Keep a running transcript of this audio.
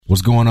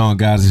What's going on,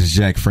 guys? This is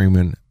Jack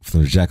Freeman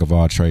from the Jack of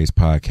All Trades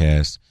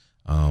podcast.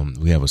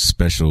 We have a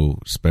special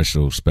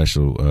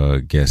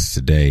guest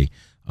today.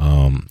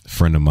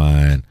 Friend of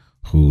mine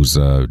who's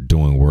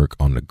doing work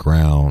on the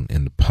ground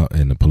in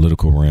the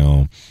political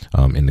realm,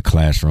 in the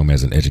classroom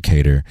as an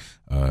educator.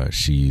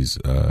 She's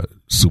a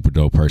super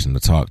dope person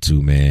to talk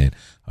to, man.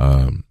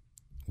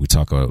 We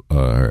talk.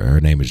 Her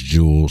name is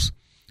Jules.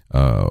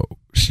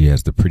 She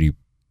has the Pretty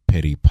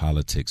Petty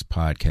Politics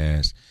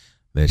podcast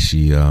that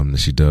she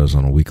does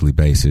on a weekly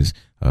basis,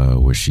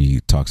 where she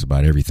talks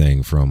about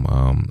everything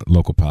from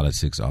local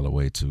politics all the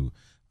way to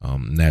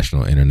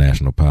national,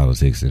 international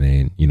politics, and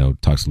then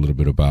talks a little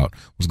bit about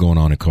what's going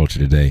on in culture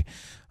today.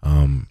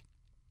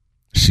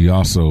 She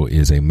also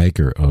is a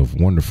maker of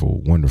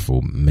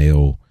wonderful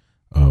male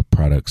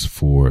products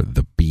for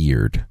the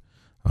beard.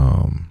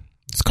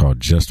 It's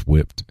called Just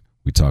Whipped.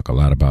 We talk a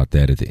lot about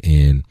that at the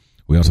end.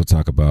 We also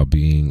talk about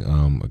being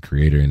a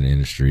creator in the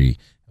industry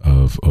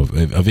of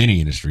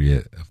any industry,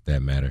 of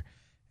that matter,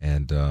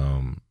 and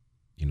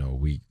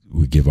we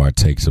give our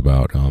takes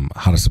about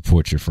how to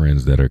support your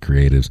friends that are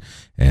creatives,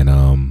 and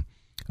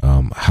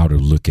how to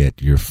look at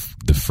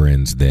the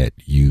friends that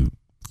you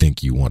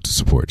think you want to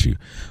support you.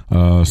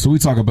 So we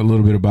talk a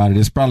little bit about it.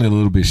 It's probably a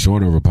little bit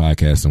shorter of a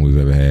podcast than we've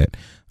ever had.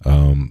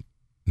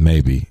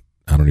 Maybe,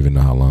 I don't even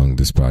know how long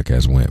this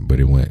podcast went, but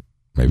it went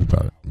maybe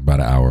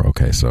about an hour.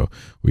 Okay, so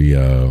we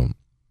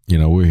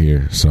we're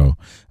here. So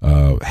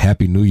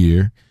Happy New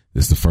Year.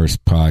 This is the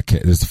first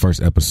podcast. This is the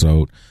first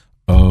episode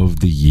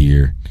of the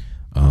year.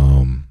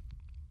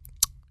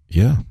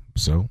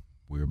 So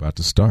we're about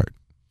to start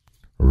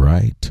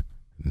right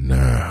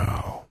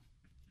now.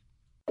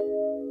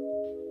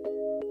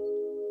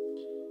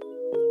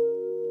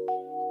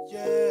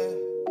 Yeah.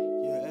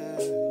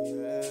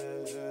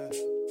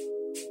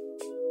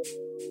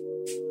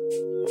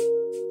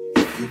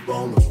 If you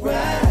wanna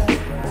ride,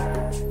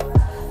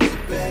 you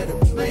better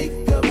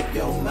make up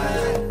your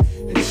mind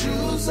and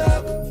choose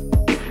up.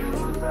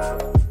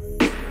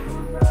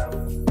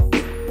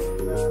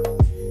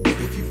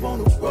 If you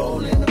wanna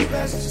roll in the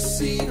passenger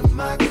seat of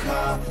my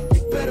car,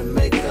 you better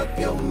make up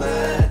your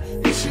mind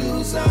and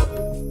choose up.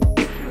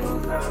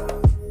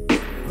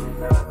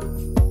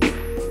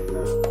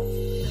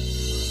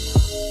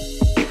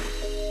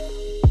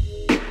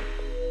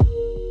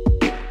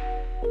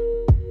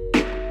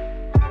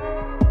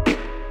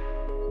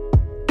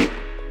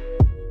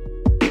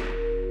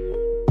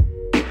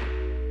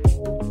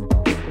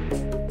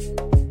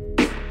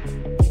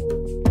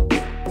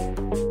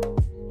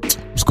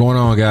 What's going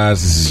on,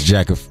 guys?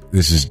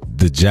 This is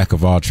the Jack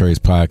of All Trades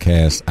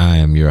podcast. I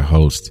am your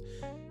host,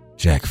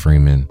 Jack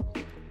Freeman.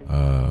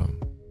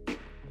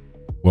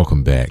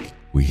 Welcome back.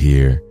 We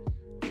here.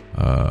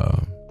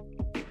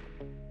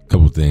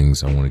 Couple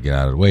things I want to get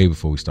out of the way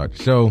before we start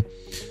the show.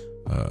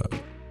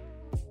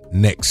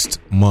 Next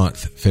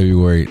month,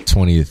 February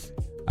 20th,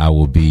 I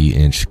will be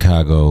in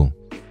Chicago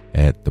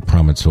at the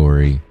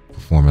Promontory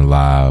performing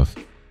live.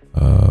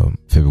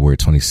 February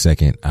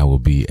 22nd, I will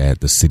be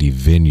at the City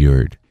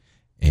Vineyard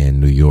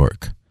in New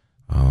York.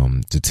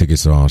 The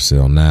tickets are on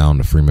sale now on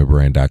the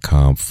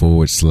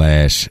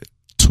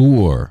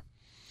freemanbrand.com/tour.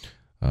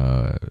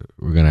 We're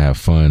going to have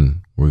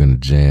fun. We're going to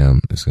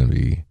jam. It's going to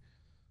be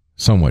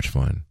so much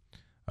fun.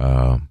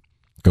 Go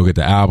get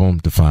the album,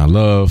 Define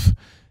Love.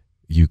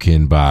 You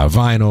can buy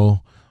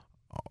vinyl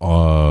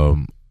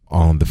on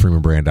the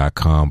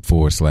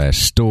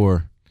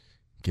freemanbrand.com/store.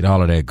 Get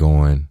all of that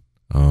going.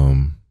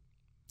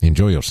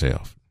 Enjoy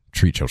yourself.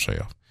 Treat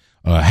yourself.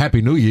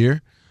 Happy New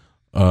Year.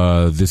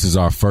 This is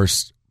our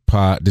first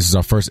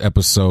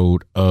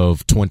episode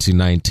of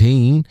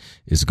 2019.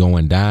 It's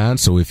going down.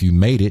 So if you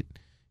made it,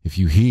 if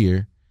you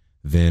here,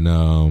 then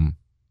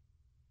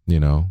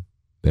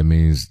that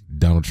means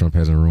Donald Trump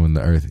hasn't ruined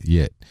the earth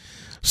yet.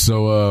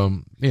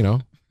 So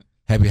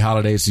happy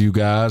holidays to you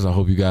guys. I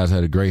hope you guys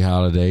had a great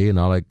holiday and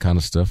all that kind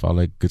of stuff, all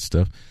that good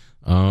stuff.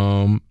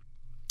 And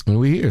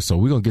we're here. So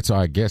we're gonna get to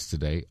our guest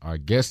today. Our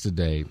guest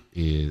today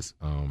is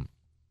a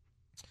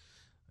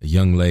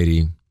young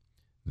lady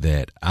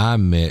that I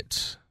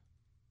met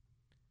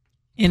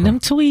in them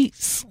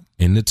tweets.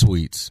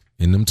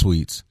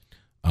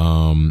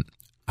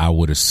 I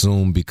would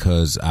assume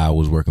because I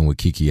was working with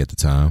Kiki at the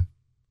time,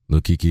 Lil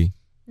Kiki.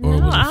 Or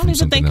no, I don't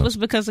even think it was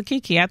because of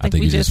Kiki. I think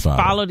we just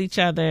followed each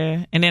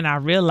other, and then I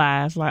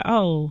realized, like,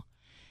 oh,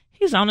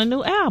 he's on a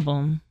new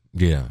album.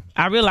 Yeah,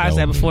 I realized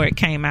that before it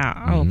came out.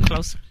 Mm-hmm. Oh,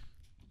 closer.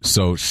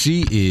 So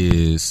she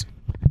is.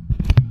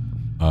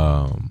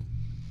 I'm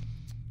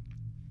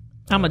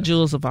a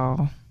Jules of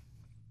all.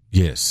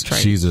 Yes,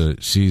 trades.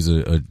 she's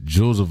a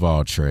Jules of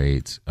all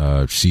trades.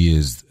 She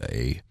is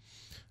a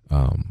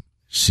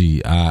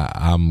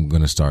I'm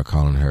gonna start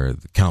calling her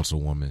the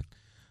councilwoman,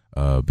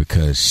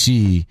 because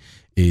she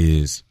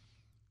is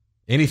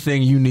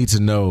anything you need to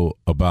know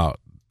about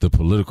the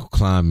political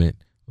climate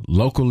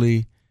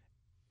locally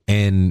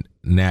and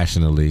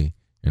nationally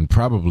and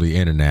probably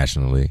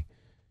internationally.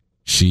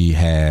 She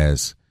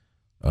has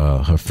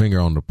her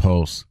finger on the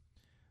pulse.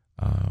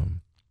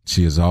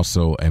 She is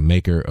also a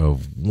maker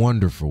of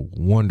wonderful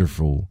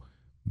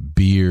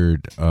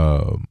beard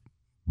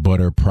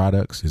butter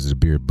products. Is it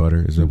beard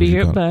butter? Is that what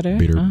you call butter. It?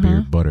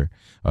 Beard butter.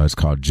 It's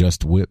called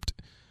Just Whipped.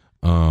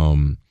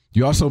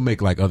 You also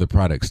make like other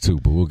products too,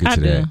 but we'll get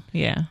to that.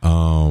 Yeah.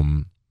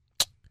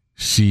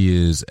 She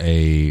is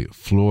a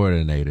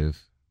Florida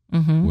native.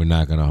 Mm-hmm. We're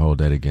not going to hold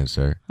that against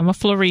her. I'm a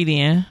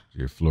Floridian.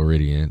 You're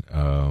Floridian.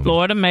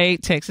 Florida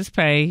made, Texas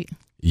paid.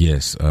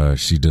 Yes.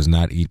 She does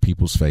not eat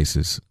people's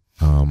faces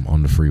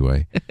on the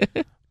freeway.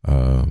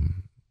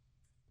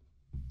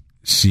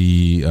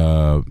 She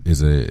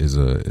is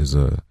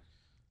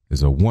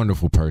a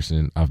wonderful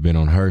person. I've been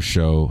on her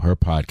show, her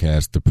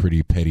podcast, the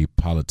Pretty Petty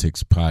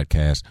Politics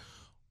podcast,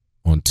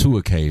 on 2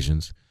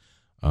 occasions.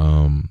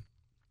 And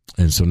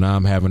so now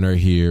I'm having her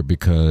here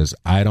because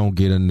I don't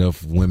get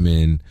enough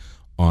women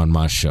on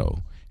my show,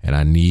 and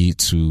I need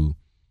to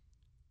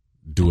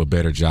do a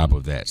better job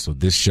of that. So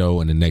this show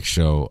and the next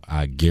show,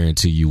 I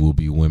guarantee you, will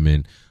be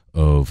women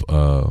of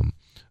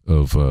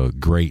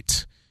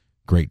great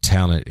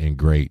talent and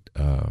great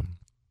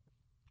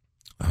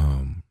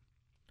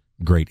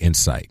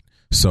insight.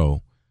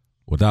 So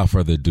without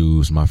further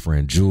ado, my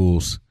friend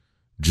Jules.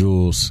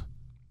 Jules,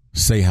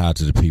 say hi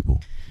to the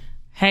people.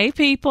 Hey,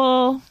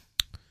 people.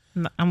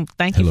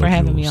 Thank you for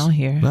having me on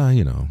here. Well,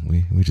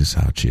 we just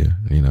out here.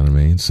 You know what I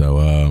mean?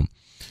 So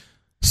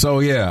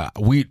yeah,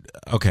 we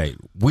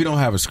don't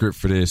have a script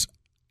for this.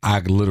 I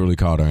literally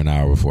called her an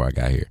hour before I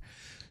got here.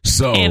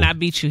 So and I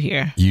beat you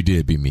here. You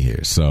did beat me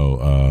here.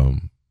 So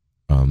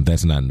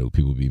that's not new.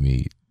 People beat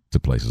me to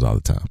places all the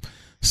time.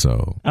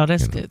 So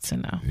that's good to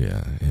know.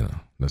 Yeah,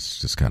 that's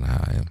just kind of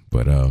how I am.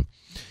 But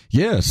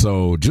yeah.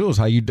 So Jules,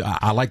 how you?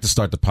 I like to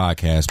start the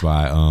podcast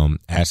by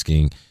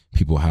asking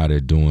people how they're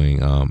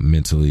doing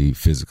mentally,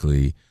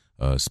 physically,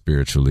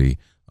 spiritually.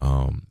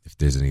 If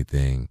there's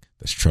anything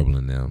that's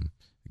troubling them,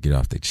 get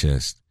off their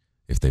chest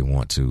if they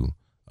want to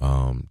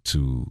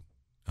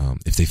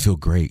if they feel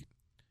great,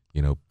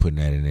 putting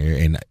that in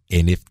there. And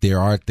if there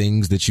are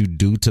things that you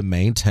do to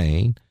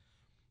maintain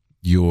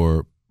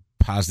your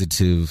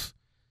positive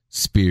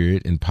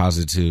spirit and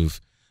positive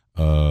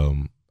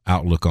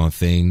outlook on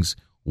things,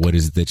 what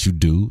is it that you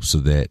do so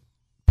that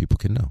people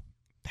can know?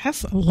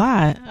 That's a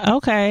lot.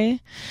 Okay.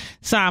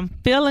 So I'm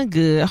feeling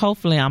good.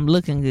 Hopefully I'm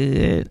looking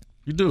good.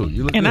 You do.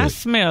 You look and good. I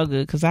smell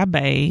good because I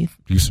bathe.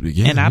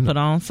 And I put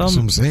on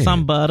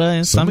some butter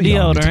and some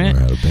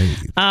deodorant.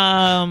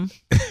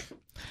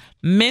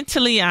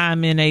 Mentally,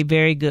 I'm in a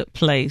very good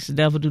place. The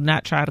devil do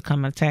not try to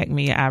come attack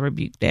me. I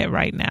rebuke that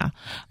right now.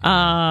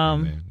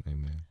 Amen.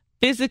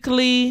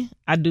 Physically,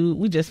 I do.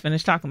 We just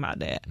finished talking about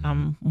that. Mm-hmm.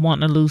 I'm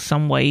wanting to lose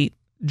some weight.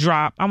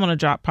 I want to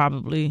drop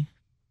probably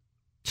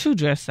 2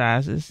 dress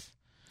sizes.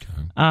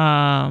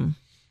 Okay.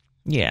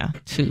 Yeah,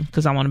 2,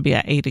 because I want to be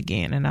at 8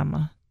 again, and I'm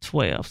a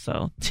 12,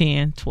 so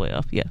 10,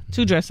 12. Yeah,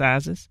 2 dress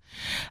sizes.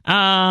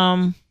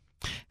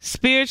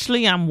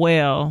 Spiritually, I'm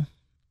well.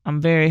 I'm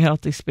very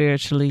healthy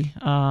spiritually,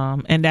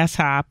 and that's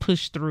how I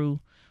push through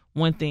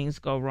when things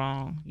go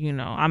wrong.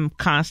 I'm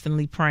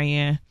constantly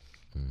praying.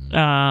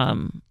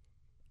 Mm-hmm.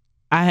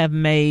 I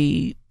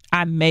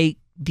make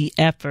the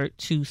effort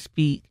to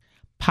speak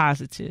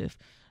positive,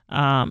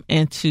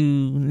 and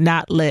to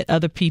not let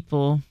other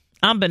people,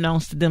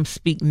 unbeknownst to them,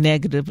 speak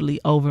negatively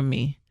over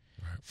me.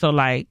 Right. So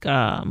like,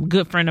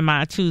 good friend of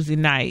mine, Tuesday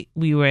night,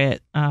 we were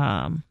at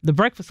the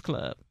Breakfast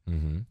Club.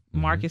 Mm-hmm.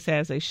 Marcus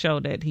has a show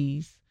that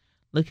he's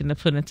looking to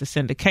put into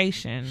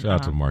syndication. Shout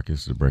out to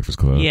Marcus, the Breakfast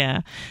Club.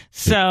 Yeah.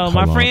 So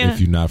my friend, if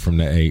you're not from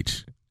the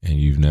H and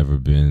you've never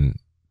been,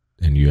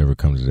 and you ever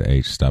come to the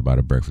H, stop by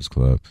the Breakfast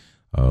Club.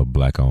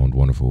 Black-owned,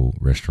 wonderful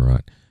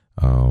restaurant.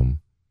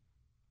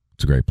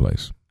 It's a great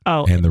place.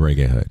 Oh, and the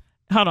Reggae Hut.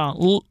 Hold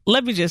on.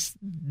 Let me just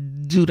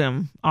do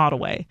them all the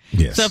way.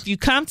 Yes. So if you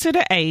come to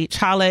the H,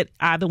 holler at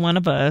either one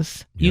of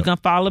us. Yep. You can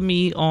follow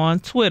me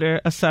on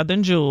Twitter, a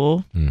Southern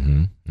Jewel,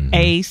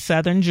 a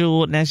Southern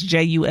Jewel, and that's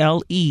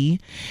Jule.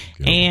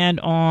 And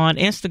on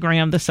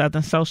Instagram, the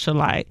Southern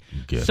Socialite.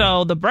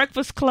 So the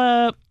Breakfast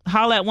Club,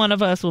 holler at one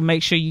of us. We'll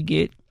make sure you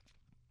get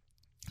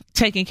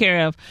taken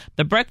care of.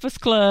 The Breakfast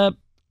Club,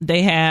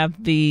 they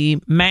have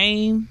the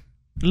main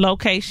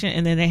location,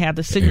 and then they have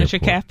the Signature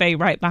Cafe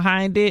right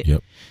behind it.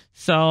 Yep.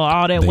 So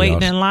all that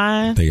waiting in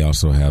line. They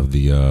also have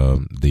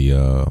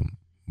the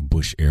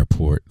Bush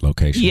Airport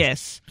location.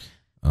 Yes.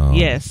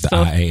 Yes. The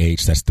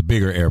IAH, that's the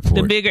bigger airport.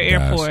 The bigger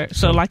airport.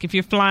 So like if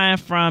you're flying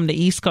from the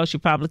East Coast, you're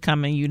probably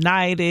coming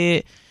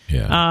United.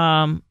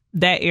 Yeah.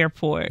 That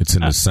airport. It's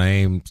in the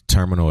same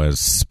terminal as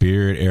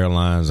Spirit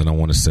Airlines, and I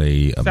want to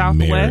say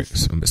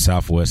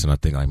Southwest, and I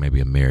think like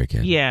maybe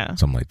American. Yeah.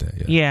 Something like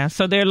that. Yeah.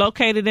 So they're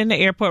located in the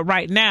airport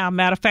right now.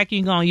 Matter of fact, you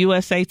can go on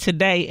USA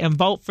Today and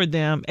vote for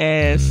them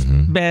as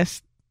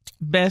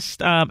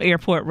best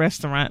airport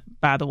restaurant,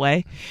 by the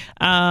way.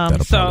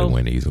 That'll probably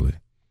win easily.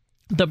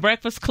 The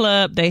Breakfast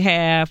Club, they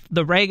have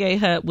the Reggae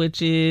Hut,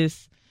 which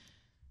is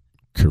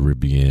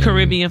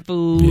Caribbean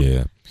food.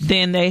 Yeah.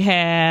 Then they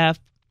have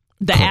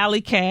the Alley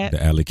Cat.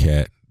 The Alley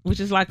Cat. Which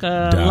is like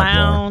a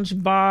lounge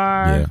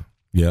bar.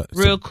 Yeah.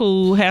 Real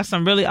cool. Has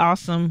some really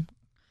awesome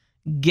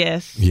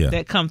guests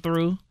that come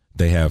through.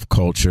 They have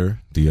Culture,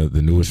 the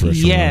newest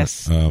restaurant.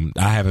 Yes.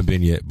 I haven't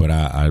been yet, but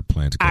I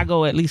plan to go. I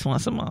go at least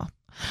once a month.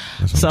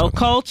 So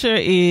Culture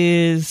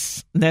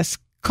that's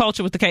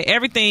Culture with the K.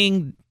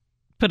 Everything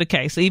put a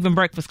K. So even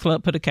Breakfast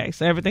Club put a K.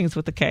 So everything's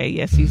with the K.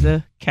 Yes, he's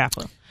a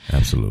Kappa.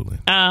 Absolutely.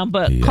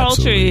 But He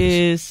Culture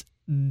absolutely is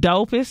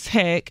dope as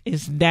heck.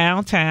 It's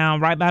downtown,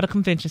 right by the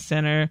convention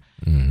center.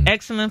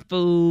 Excellent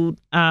food.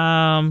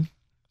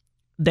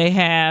 They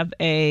have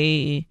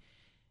a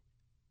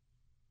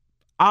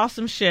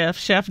awesome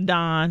Chef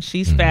Dawn.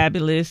 She's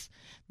fabulous.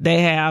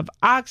 They have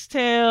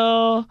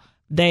oxtail.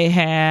 They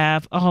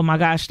have, oh my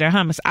gosh, their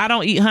hummus. I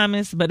don't eat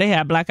hummus, but they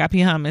have black eyed pea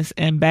hummus,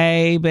 and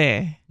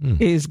baby,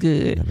 it's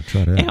good. Gotta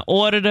try that. And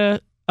order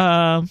the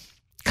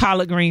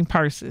collard green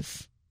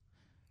purses.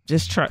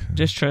 Just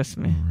trust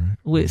me. Right.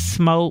 With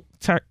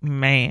smoked turkey.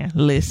 Man,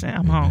 listen,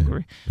 I'm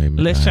hungry.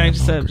 Maybe Let's change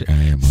the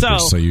subject.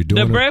 So you're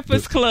doing the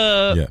Breakfast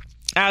Club. Yeah.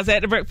 I was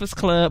at the Breakfast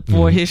Club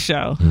for his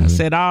show. I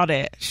said all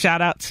that.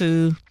 Shout out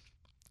to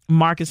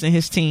Marcus and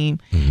his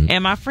team.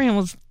 And my friend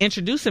was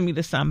introducing me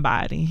to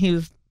somebody. He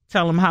was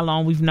telling him how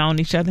long we've known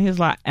each other. He was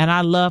like, and I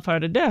love her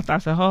to death. I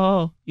said,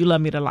 oh, you love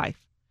me to life.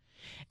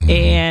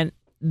 And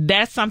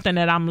that's something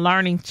that I'm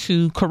learning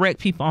to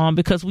correct people on,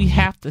 because we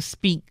have to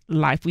speak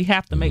life. We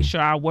have to make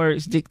sure our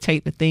words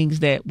dictate the things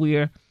that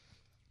we're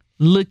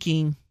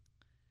looking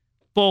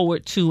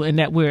forward to and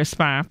that we're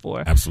aspiring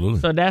for.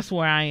 Absolutely. So that's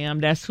where I am.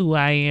 That's who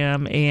I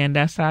am. And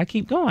that's how I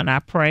keep going. I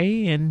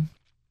pray and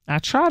I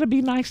try to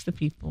be nice to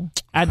people.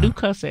 I do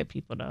cuss at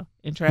people, though,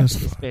 in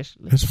traffic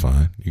especially. It's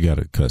fine. You got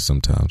to cuss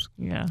sometimes.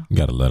 Yeah. You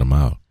got to let them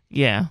out.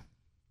 Yeah.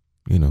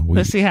 You know.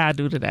 Let's see how I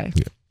do today.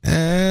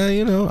 Yeah.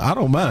 You know, I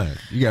don't mind.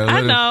 You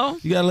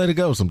gotta let it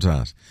go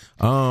sometimes.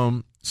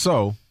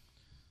 So,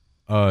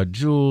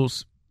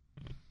 Jules,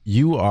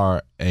 you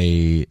are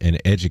an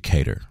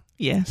educator.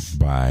 Yes.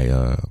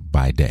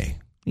 By day.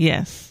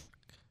 Yes.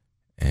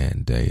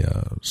 And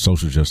a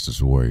social justice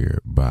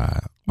warrior by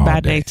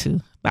day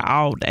too. By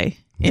all day.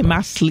 In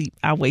my sleep,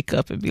 I wake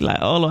up and be like,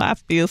 oh Lord, I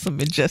feel some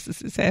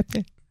injustices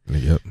happen.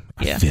 Yep.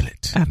 I feel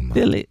it. I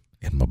feel it.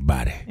 In my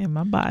body. In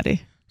my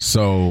body.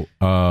 So,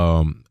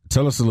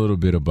 tell us a little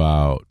bit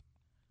about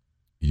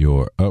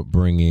your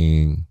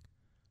upbringing,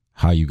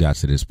 how you got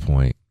to this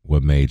point,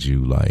 what made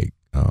you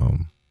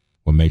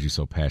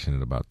so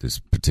passionate about these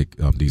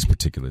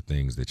particular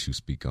things that you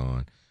speak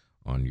on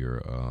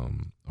your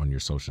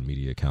social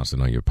media accounts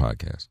and on your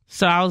podcast.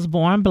 So I was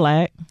born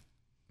black.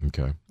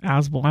 Okay. I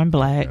was born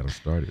black. That'll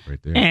start it right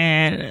there.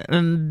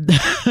 And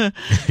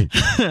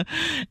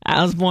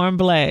I was born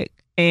black.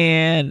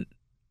 And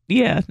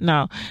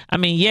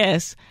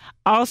yes.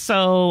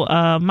 Also,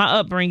 my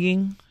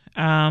upbringing,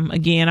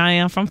 again, I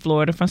am from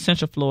Florida, from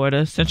Central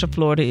Florida. Central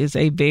Florida has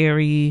a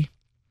very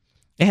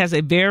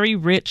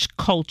rich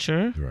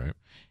culture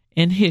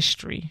and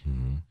history,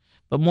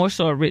 but more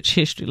so a rich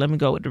history. Let me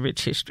go with the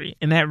rich history.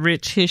 And that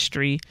rich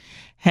history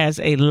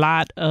has a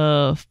lot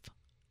of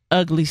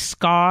ugly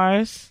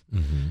scars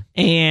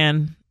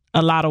and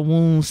a lot of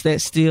wounds that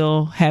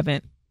still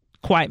haven't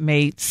quite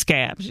made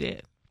scabs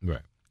yet.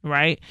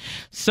 Right.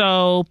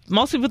 So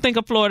most people think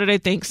of Florida, they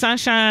think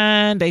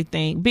sunshine, they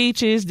think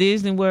beaches,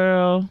 Disney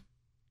World,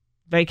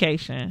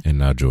 vacation. And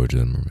not George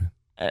Zimmerman.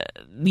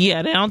 They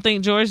don't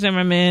think George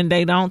Zimmerman.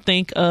 They don't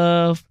think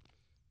of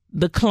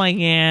the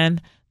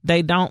Klan.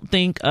 They don't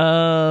think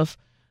of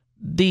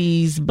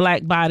these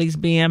black bodies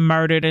being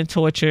murdered and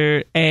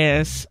tortured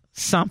as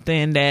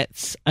something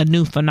that's a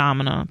new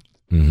phenomenon.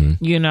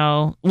 You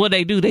know, what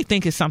they do, they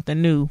think it's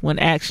something new when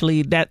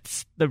actually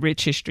that's the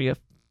rich history of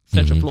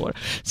Central Florida.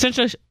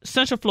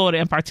 Central Florida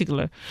in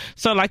particular.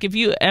 So like if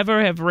you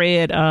ever have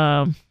read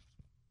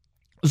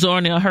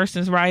Zora Neale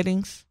Hurston's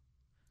writings.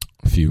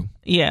 A few.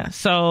 Yeah.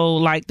 So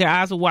like Their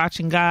Eyes Were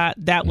Watching God,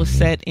 that was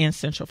set in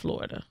Central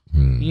Florida.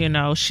 You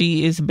know,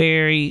 she is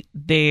buried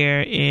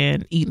there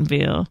in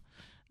Eatonville,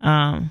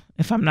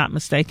 if I'm not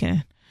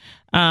mistaken.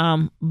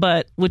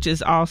 But which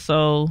is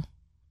also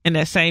in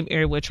that same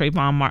area where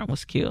Trayvon Martin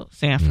was killed,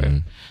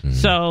 Sanford.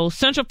 So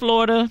Central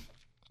Florida,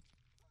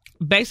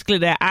 basically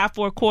that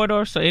I-4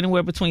 corridor, so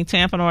anywhere between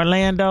Tampa and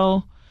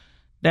Orlando,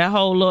 that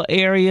whole little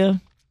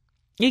area,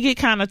 it get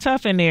kind of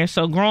tough in there.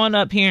 So growing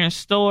up hearing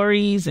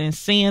stories and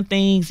seeing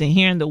things and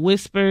hearing the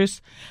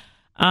whispers,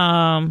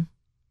 I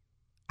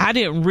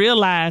didn't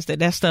realize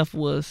that stuff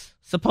was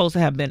supposed to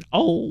have been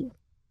old.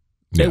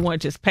 They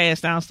weren't just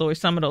passed down stories.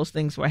 Some of those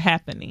things were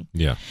happening.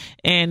 Yeah.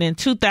 And in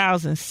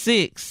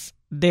 2006,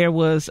 there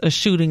was a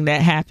shooting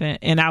that happened,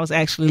 and I was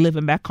actually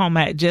living back home.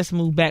 I had just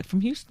moved back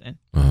from Houston.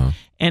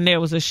 And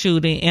there was a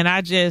shooting, and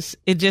it just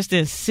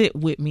didn't sit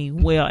with me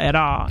well at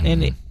all.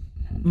 And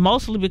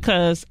mostly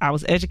because I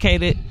was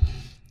educated,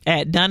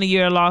 done a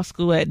year of law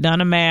school, done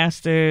a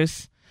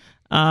master's.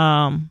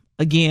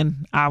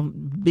 Again,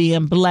 I'm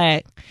being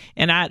black,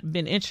 and I'd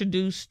been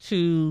introduced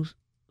to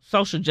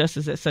social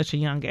justice at such a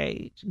young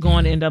age,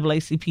 going to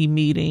NAACP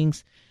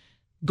meetings,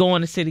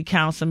 going to city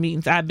council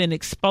meetings. I've been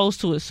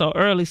exposed to it so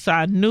early, so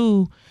I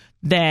knew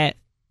that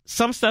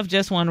some stuff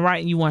just wasn't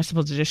right and you weren't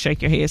supposed to just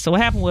shake your head. So what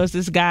happened was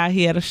this guy,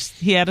 he had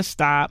a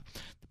stop.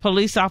 The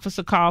Police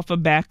officer called for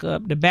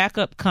backup. The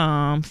backup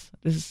comes.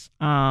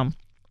 The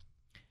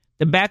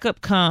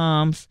backup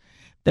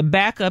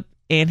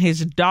and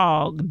his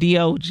dog,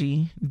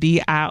 Diogi,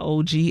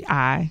 Diogi,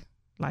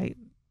 like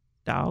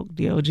dog,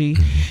 Dog.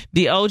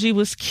 Dog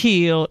was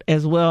killed,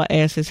 as well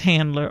as his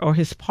handler or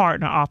his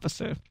partner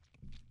officer,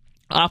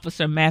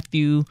 Officer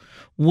Matthew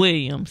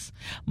Williams.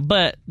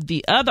 But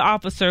the other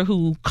officer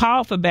who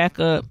called for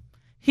backup,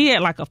 he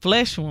had like a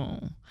flesh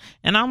wound.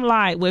 And I'm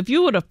like, well, if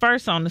you were the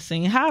first on the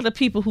scene, how do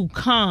people who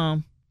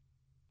come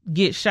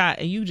get shot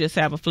and you just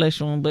have a flesh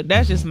wound? But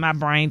that's just my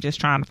brain just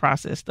trying to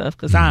process stuff,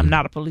 because I'm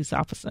not a police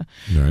officer.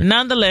 Right.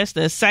 Nonetheless,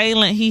 the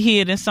assailant, he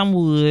hid in some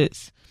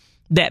woods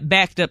that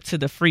backed up to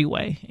the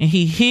freeway, and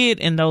he hid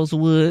in those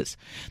woods.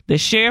 The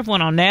sheriff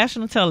went on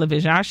national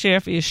television. Our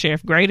sheriff is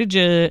Sheriff Grady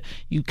Judd.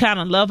 You kind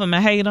of love him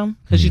and hate him,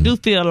 because you do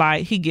feel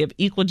like he give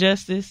equal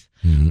justice.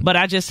 But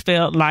I just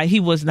felt like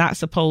he was not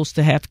supposed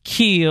to have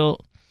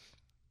killed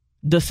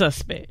the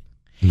suspect.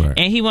 Right.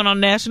 And he went on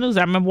national news.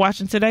 I remember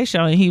watching Today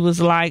Show, and he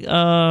was like,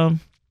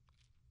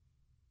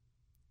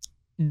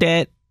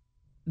 that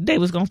they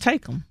was going to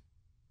take him,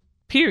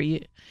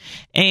 period.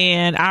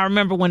 And I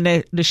remember when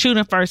the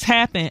shooting first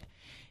happened,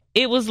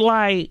 it was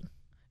like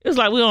we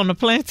were on the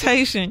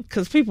plantation,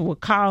 because people were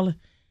calling.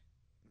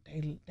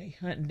 They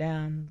hunting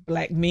down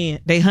black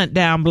men. They hunt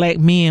down black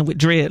men with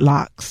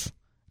dreadlocks.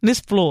 This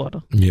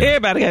Florida. Yeah.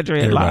 Everybody got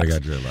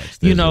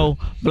dreadlocks.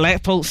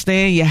 Black folks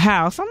stay in your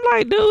house. I'm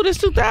like, dude, it's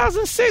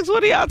 2006.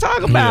 What are y'all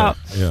talking about?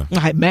 Yeah.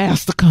 Like,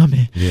 master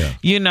coming.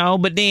 Yeah.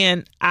 But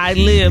then I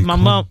live,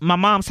 my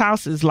mom's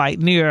house is like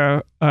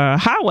near a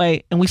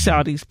highway, and we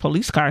saw these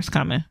police cars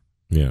coming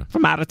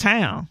from out of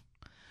town.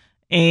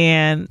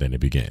 And then it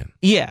began.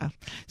 Yeah.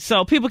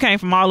 So people came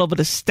from all over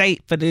the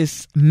state for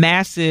this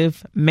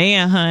massive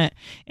manhunt.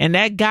 And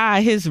that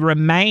guy, his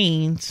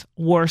remains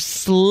were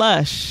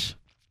slush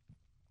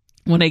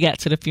when they got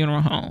to the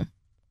funeral home.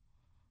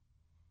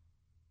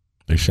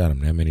 They shot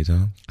him that many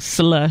times?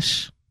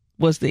 Slush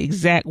was the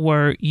exact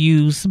word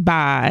used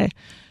by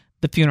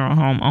the funeral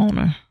home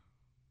owner.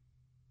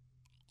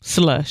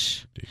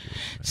 Slush.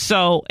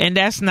 So, and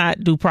that's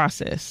not due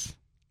process.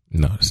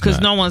 No, it's not.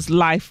 Because no one's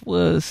life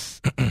was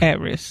at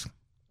risk.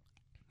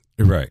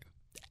 Right.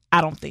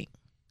 I don't think.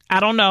 I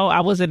don't know.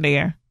 I wasn't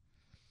there.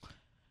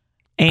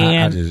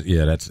 And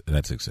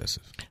that's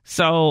excessive.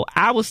 So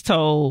I was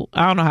told,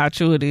 I don't know how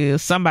true it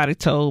is. Somebody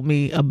told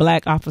me, a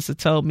black officer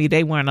told me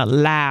they weren't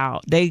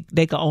allowed. They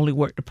could only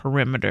work the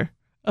perimeter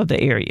of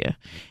the area.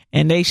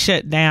 And they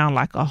shut down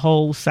like a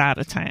whole side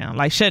of town,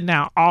 like shutting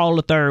down all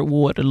the third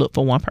ward to look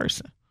for one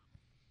person.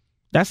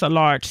 That's a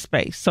large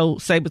space. So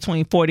say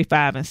between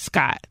 45 and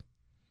Scott.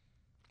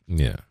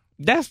 Yeah.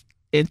 That's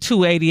in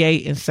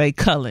 288 and say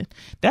Cullen.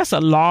 That's a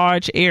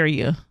large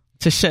area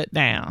to shut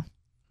down.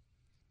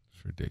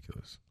 It's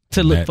ridiculous.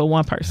 To look for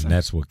one person. And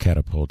that's what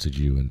catapulted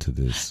you into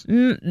this.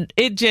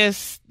 It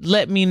just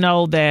let me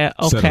know that,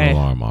 okay. Set an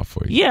alarm off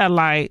for you. Yeah,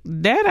 like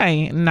that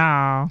ain't,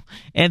 nah.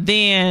 And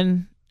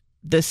then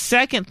the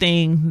second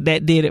thing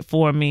that did it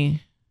for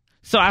me,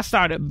 so I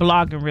started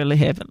blogging really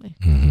heavily,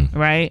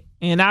 right?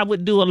 And I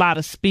would do a lot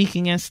of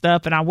speaking and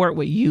stuff, and I worked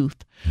with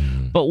youth.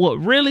 But what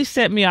really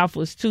set me off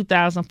was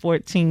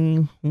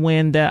 2014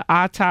 when the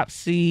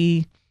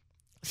autopsy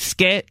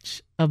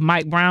sketch of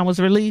Mike Brown was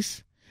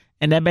released,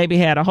 and that baby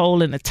had a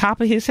hole in the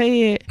top of his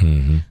head.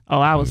 Oh,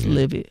 I was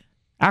livid.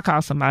 I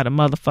called somebody a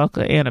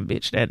motherfucker and a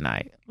bitch that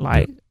night.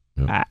 Like,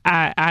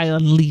 I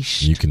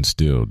unleashed. You can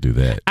still do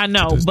that. I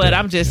know, but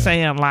I'm just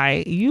saying,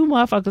 like, you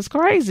motherfuckers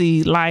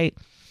crazy. Like,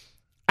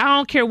 I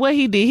don't care what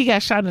he did. He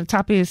got shot in the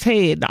top of his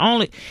head.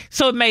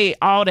 So it made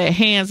all that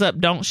hands up,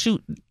 don't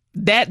shoot.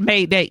 That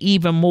made that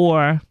even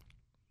more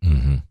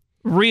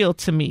real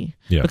to me.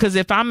 Yeah. Because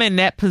if I'm in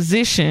that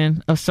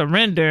position of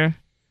surrender,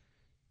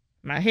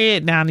 my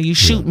head down and you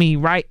shoot me,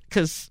 right?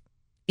 Because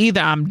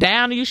either I'm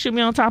down or you shoot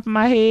me on top of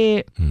my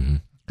head.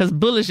 Because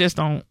bullets just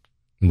don't.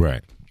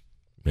 Right.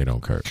 They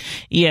don't hurt.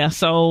 Yeah.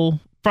 So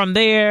from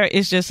there,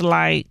 it's just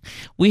like,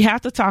 we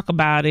have to talk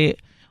about it.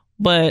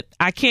 But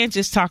I can't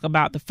just talk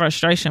about the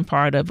frustration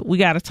part of it. We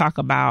got to talk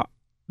about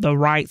the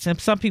rights. And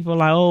some people are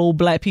like, oh,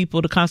 black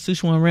people, the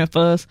Constitution won't rent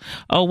for us.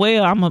 Oh,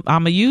 well, I'm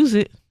going to use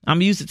it. I'm going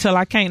to use it till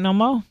I can't no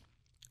more.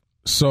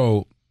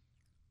 So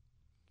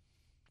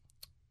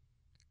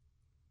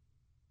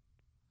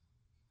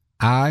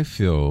I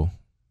feel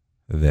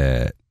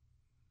that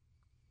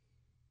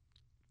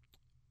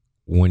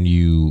when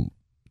you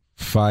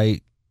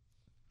fight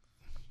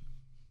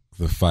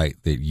the fight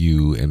that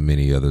you and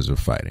many others are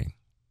fighting,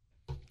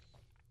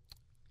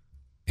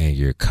 and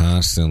you're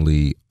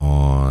constantly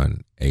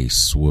on a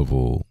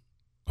swivel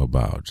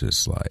about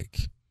just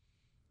like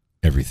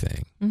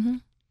everything.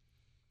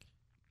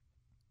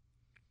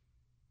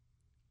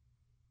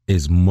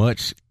 As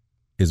much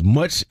as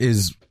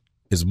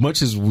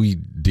we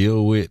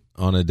deal with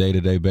on a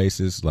day-to-day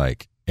basis,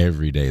 like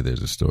every day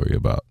there's a story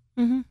about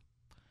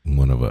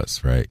one of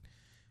us, right?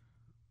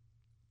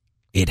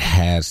 It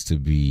has to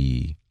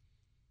be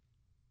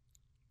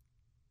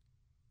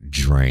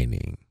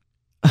draining.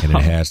 And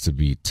it has to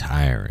be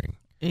tiring.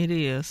 It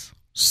is.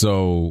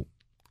 So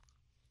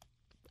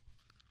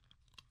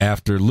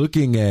after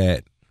looking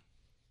at,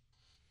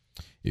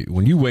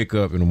 when you wake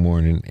up in the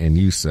morning and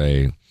you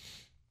say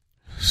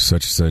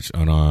such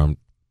unarmed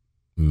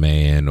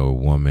man or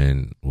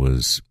woman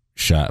was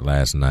shot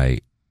last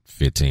night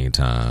 15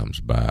 times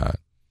by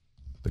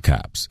the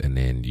cops, and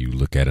then you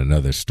look at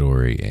another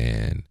story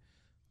and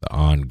the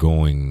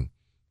ongoing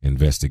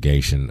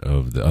investigation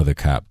of the other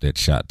cop that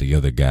shot the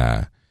other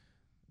guy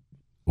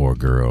or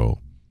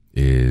girl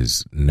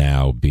is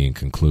now being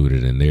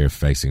concluded and they're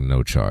facing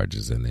no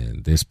charges, and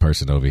then this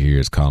person over here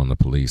is calling the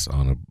police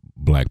on a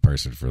black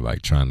person for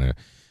like trying to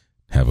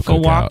have a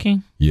cookout.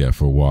 Walking? Yeah,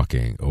 for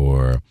walking.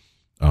 Or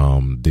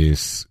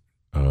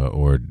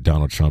or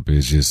Donald Trump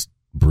is just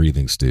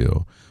breathing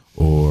still,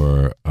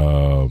 or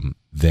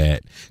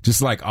that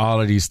just like all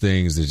of these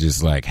things that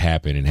just like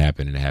happen and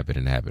happen and happen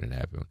and happen and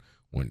happen.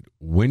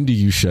 When do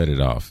you shut it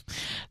off?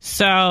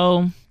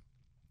 So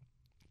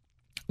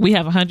we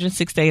have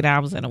 168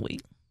 hours in a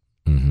week.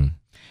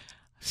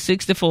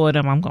 64 of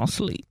them I'm gonna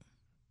sleep.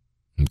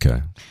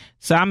 Okay.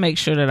 So I make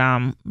sure that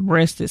I'm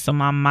rested so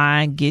my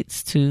mind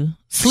gets to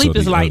sleep.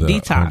 Is like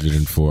detox.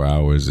 104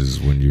 hours is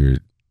when you're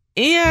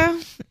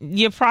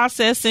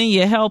processing,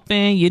 you're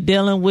helping, you're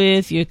dealing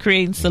with, you're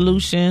creating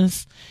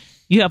solutions,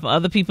 you help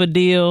other people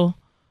deal.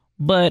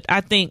 But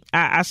I think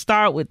I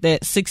start with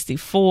that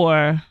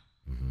 64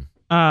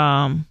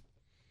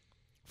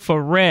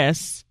 for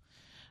rest,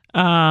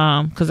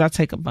 because I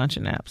take a bunch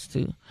of naps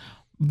too,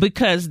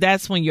 because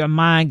that's when your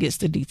mind gets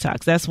to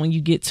detox. That's when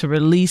you get to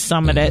release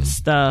some of that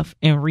stuff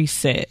and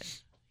reset,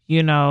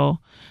 and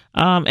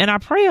I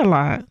pray a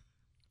lot,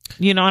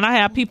 and I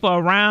have people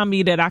around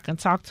me that I can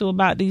talk to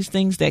about these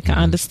things that can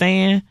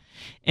understand,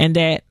 and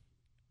that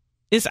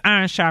it's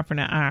iron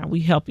sharpening iron. We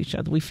help each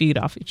other. We feed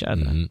off each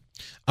other.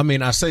 I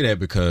mean, I say that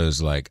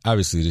because, like,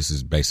 obviously this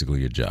is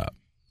basically your job.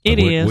 It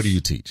is. What do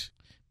you teach?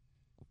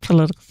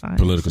 Political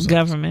science.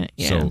 Government.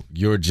 Yeah. So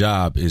your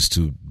job is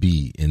to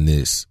be in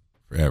this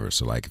forever.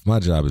 So, like, if my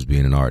job is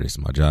being an artist,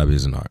 my job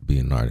is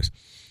being an artist,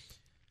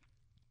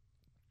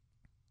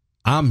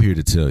 I'm here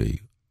to tell you,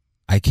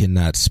 I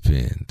cannot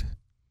spend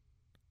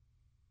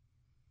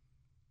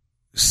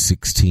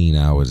 16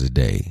 hours a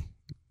day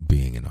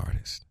being an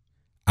artist.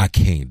 I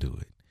can't do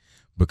it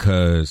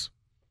because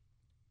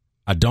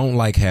I don't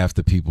like half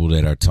the people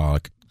that are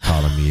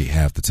calling me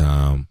half the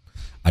time.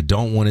 I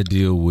don't want to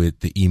deal with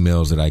the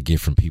emails that I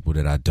get from people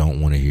that I don't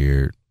want to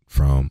hear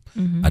from.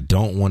 I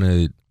don't want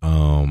to.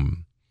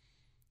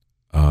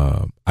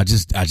 I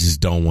just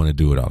don't want to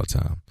do it all the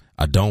time.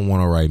 I don't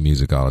want to write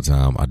music all the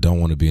time. I don't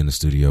want to be in the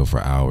studio for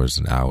hours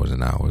and hours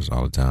and hours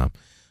all the time.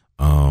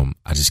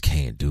 I just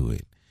can't do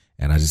it,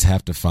 and I just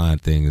have to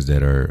find things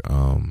that are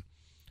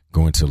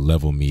going to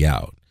level me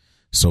out.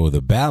 So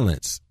the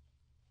balance.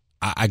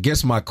 I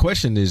guess my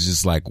question is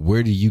just like,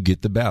 where do you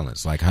get the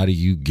balance? Like, how do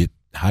you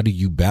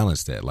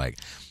balance that? Like,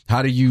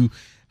 how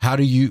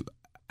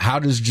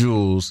does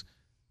Jules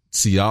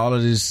see all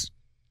of this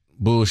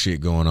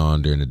bullshit going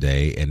on during the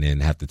day and then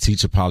have to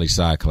teach a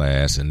poli-sci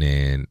class and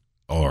then,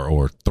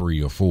 or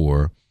 3 or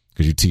 4,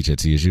 because you teach at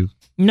TSU?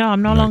 No,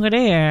 I'm no longer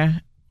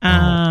there.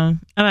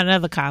 I'm at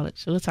another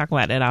college. We'll talk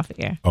about that off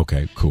the air.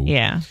 Okay, cool.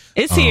 Yeah.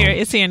 It's here.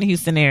 It's here in the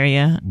Houston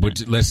area.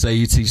 But let's say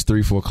you teach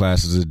 3-4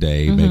 classes a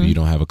day. Maybe you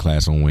don't have a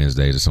class on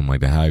Wednesdays or something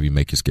like that. However you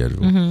make your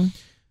schedule.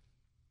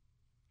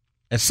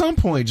 At some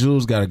point,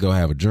 Jules got to go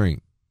have a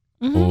drink.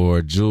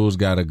 Or Jules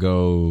got to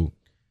go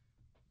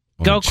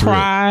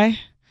cry.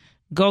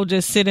 Go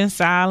just sit in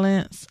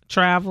silence.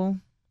 Travel.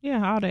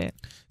 Yeah, all that.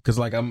 Because,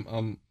 like,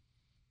 I'm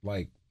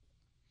like,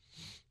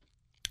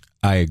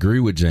 I agree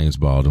with James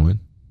Baldwin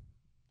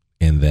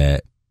in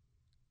that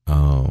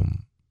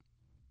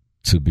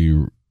to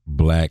be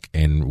black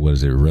and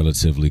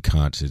relatively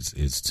conscious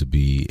is to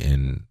be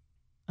in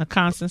a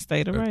constant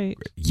state of rage.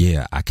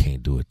 Yeah, I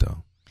can't do it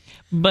though.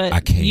 But I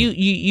can't.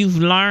 You've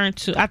learned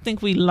to. I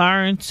think we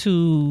learn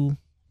to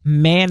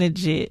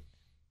manage it.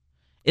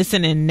 It's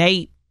an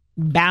innate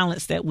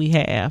balance that we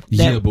have.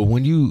 But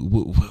when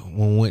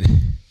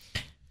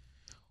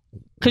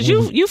because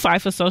you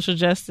fight for social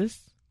justice.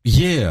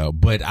 Yeah,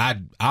 but I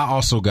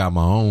also got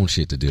my own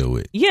shit to deal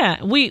with.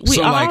 Yeah, we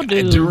so all like,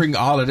 do. During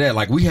all of that,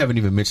 like, we haven't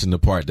even mentioned the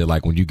part that,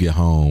 like, when you get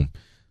home,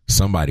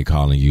 somebody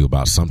calling you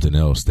about something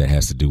else that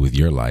has to do with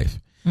your life,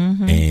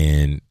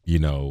 and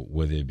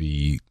whether it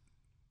be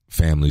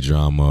family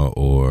drama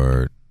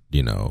or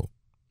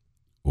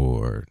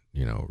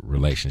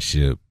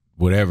relationship,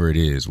 whatever it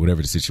is,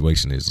 whatever the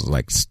situation is,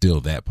 like,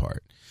 still that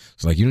part.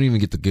 So, like, you don't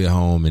even get to get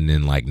home and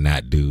then, like,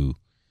 not do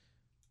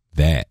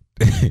that.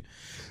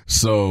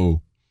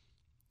 So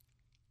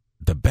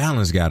the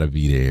balance got to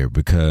be there,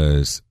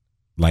 because,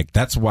 like,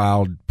 that's why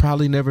I'll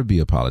probably never be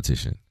a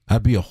politician.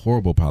 I'd be a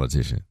horrible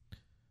politician,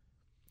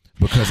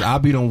 because I'll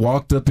be done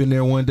walked up in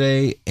there one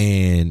day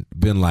and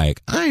been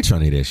like, I ain't trying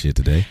to hear that shit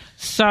today.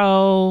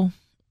 So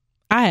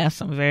I have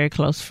some very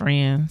close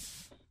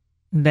friends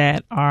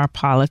that are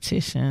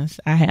politicians.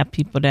 I have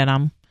people that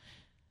I'm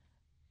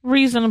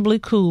reasonably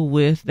cool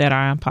with that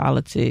are in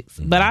politics,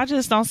 but I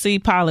just don't see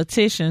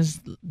politicians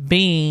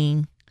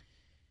being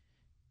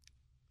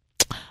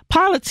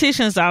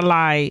politicians are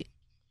like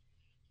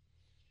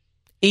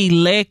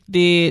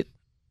elected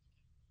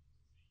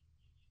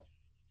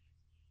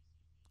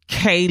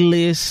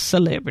K-list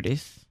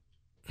celebrities.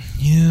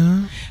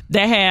 Yeah.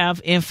 That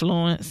have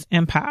influence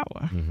and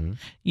power. Mm-hmm.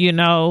 You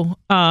know,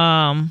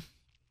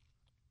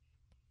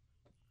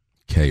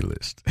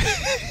 K-list.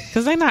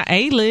 because they're not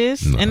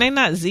A-list and they're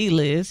not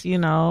Z-list, you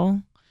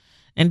know.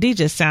 And D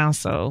just sounds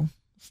so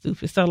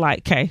stupid. So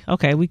like K,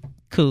 okay, we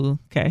cool.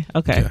 Okay,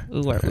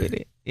 we work with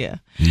it. Yeah.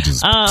 You just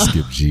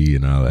skip G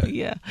and all that.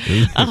 Yeah.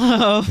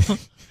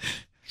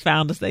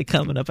 Founders Day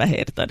coming up. I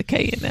had to throw the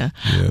K in there.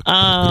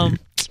 Yeah.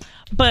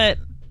 But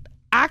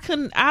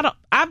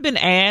I've been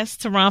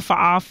asked to run for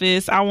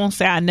office. I won't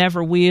say I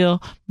never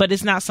will, but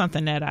it's not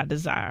something that I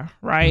desire,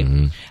 right?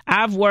 Mm-hmm.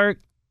 I've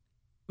worked,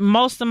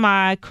 most of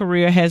my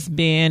career has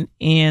been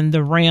in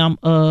the realm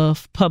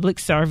of public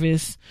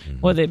service,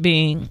 whether it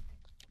being,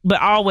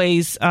 but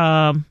always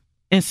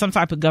in some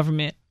type of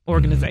government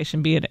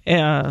organization, be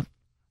it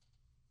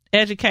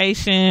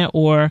education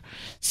or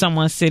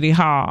someone's city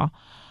hall.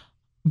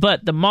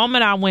 But the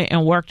moment I went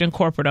and worked in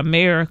corporate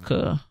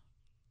America,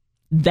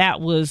 that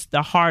was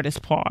the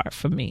hardest part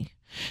for me.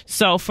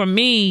 So for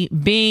me,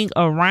 being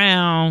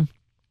around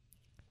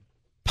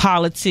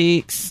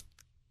politics,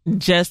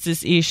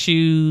 justice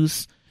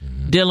issues,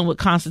 dealing with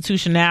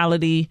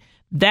constitutionality,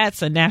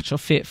 that's a natural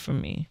fit for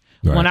me.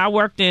 Right. When I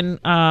worked in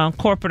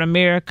corporate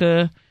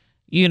America,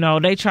 you know,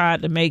 they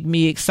tried to make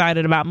me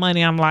excited about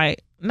money. I'm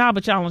like, nah,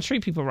 but y'all don't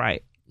treat people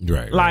right.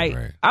 Right. Like,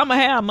 right. I'm going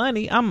to have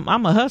money. I'm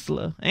a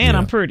hustler and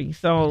I'm pretty.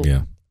 So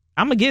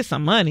I'm going to get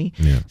some money.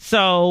 Yeah.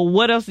 So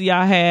what else do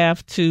y'all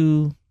have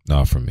to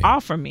offer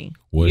me?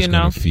 What's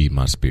going to feed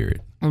my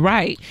spirit?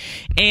 Right.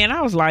 And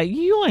I was like,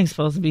 you ain't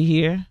supposed to be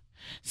here.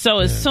 So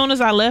as soon as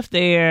I left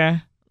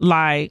there,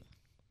 like,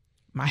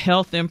 my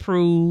health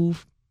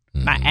improved,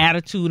 my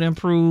attitude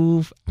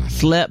improved, I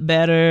slept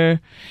better.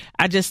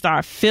 I just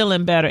started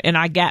feeling better and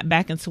I got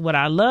back into what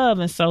I love.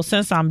 And so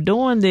since I'm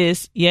doing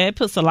this, it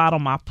puts a lot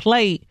on my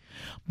plate,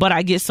 but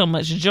I get so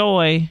much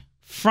joy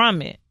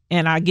from it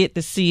and I get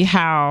to see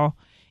how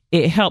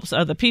it helps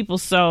other people.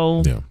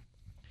 So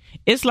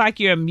it's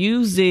like your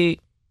music.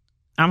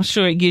 I'm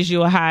sure it gives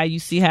you a high. You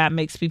see how it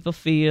makes people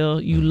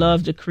feel. You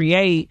love to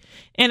create.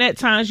 And at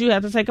times you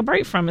have to take a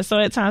break from it. So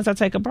at times I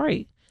take a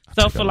break.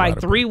 So for like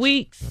 3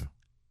 weeks,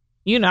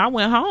 you know, I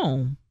went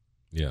home.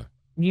 Yeah.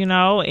 You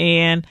know,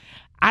 and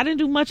I didn't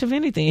do much of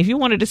anything. If you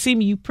wanted to see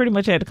me, you pretty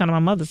much had to come to my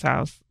mother's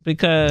house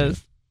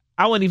because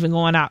I wasn't even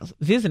going out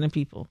visiting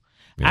people.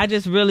 Yeah. I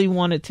just really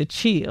wanted to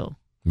chill.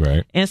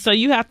 Right. And so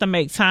you have to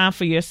make time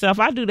for yourself.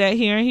 I do that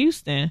here in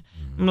Houston.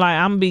 I'm like,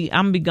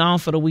 I'm be gone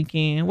for the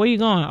weekend. Where you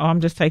going? Oh,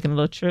 I'm just taking a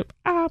little trip.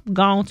 I'm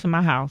gone to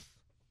my house.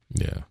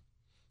 Yeah.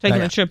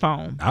 Taking a trip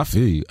home. I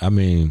feel you. I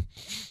mean,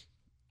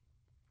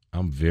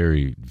 I'm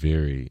very,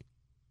 very,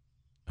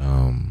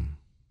 I'm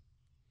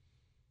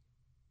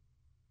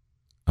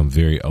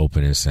very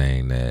open in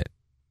saying that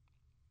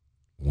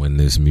when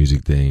this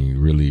music thing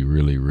really,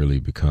 really, really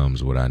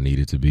becomes what I need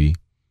it to be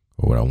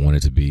or what I want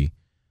it to be,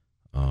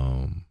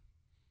 I'm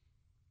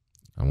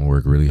going to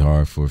work really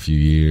hard for a few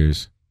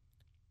years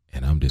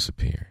and I'm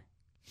disappearing.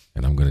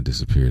 And I'm going to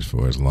disappear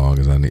for as long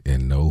as I need,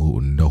 and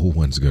no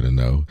one's going to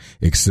know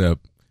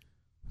except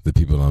the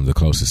people I'm the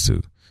closest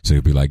to. So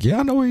you'll be like,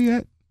 yeah, I know where you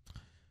at.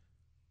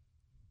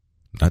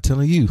 Not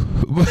telling you.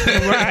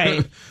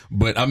 Right.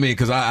 But I mean,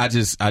 because I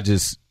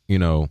just, you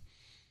know.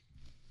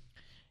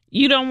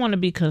 You don't want to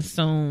be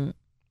consumed.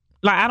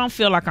 Like, I don't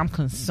feel like I'm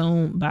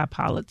consumed by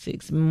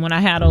politics. When I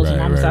have those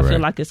moments, I feel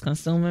like it's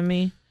consuming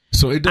me.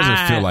 So it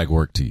doesn't feel like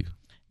work to you?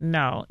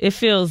 No, it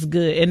feels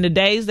good. And the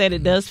days that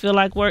it does feel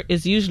like work,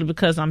 it's usually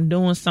because I'm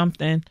doing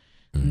something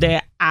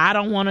that I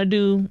don't want to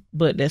do,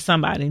 but that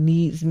somebody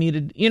needs me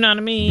to, you know what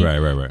I mean?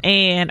 Right.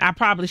 And I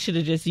probably should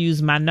have just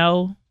used my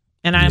no.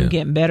 And I'm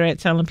getting better at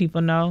telling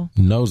people no.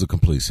 No's a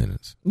complete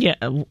sentence. Yeah,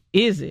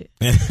 is it?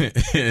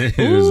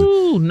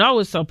 Ooh, no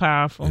is so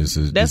powerful.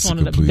 That's one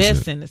of the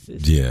best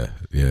sentences. Yeah.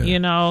 You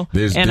know,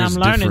 there's I'm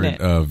learning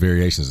different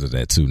variations of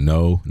that too.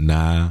 No,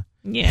 nah,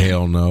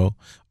 hell no.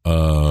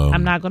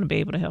 I'm not going to be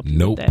able to help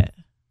you with that.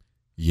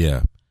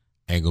 Yeah,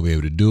 ain't going to be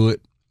able to do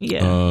it.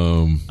 Yeah.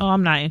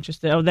 I'm not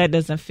interested. Oh, that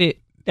doesn't fit.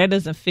 That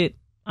doesn't fit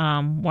where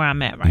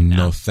I'm at right now.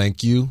 No,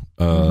 thank you.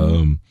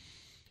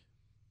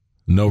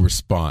 No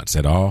response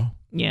at all.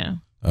 Yeah.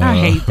 I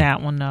hate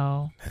that one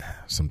though.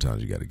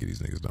 Sometimes you got to get these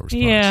niggas no response.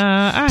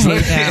 Yeah, I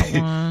hate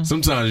that one.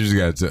 Sometimes you just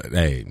got to,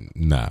 hey,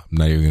 nah, I'm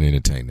not even going to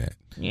entertain that.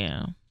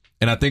 Yeah.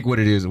 And I think what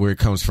it is, where it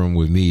comes from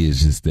with me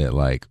is just that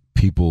like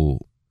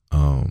people,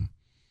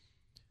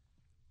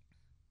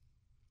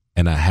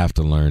 and I have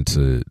to learn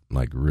to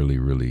like really,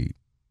 really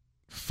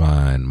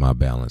find my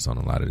balance on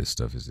a lot of this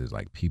stuff. Is just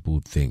like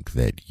people think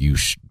that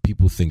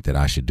people think that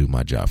I should do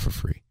my job for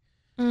free.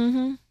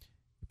 Mm-hmm.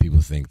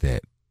 People think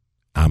that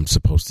I'm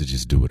supposed to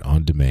just do it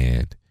on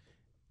demand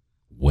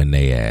when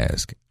they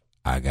ask.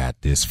 I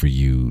got this for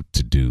you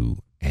to do,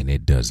 and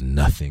it does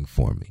nothing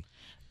for me.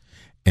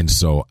 And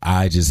so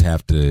I just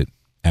have to,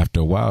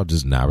 after a while,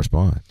 just not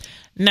respond.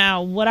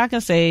 Now, what I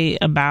can say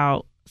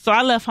about So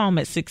I left home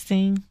at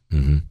 16.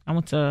 Mm-hmm. I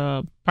went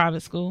to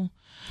private school.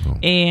 Oh,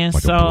 And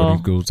like so a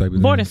boarding school type of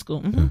thing? Boarding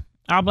school. Mm-hmm.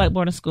 Yeah. All black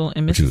boarding school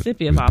in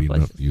Mississippi, of all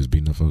places. You was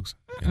beating up folks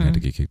and had to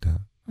get kicked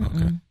out? Okay.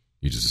 Mm-mm.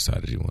 You just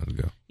decided you wanted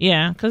to go.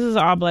 Yeah, because it's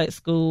an all black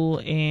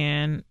school,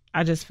 and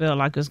I just felt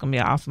like it was going to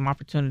be an awesome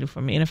opportunity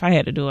for me. And if I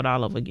had to do it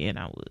all over again,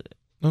 I would.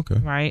 Okay.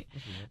 Right?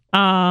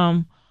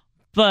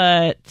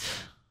 But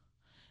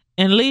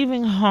in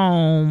leaving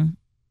home,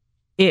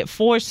 it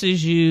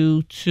forces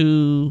you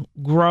to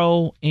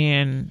grow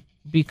and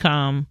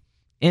become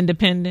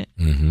independent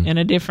in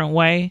a different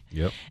way.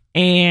 Yep.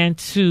 And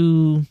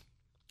to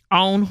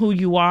own who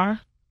you are,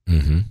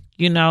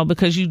 you know,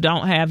 because you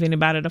don't have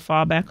anybody to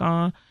fall back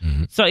on.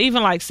 So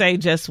even like, say,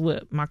 just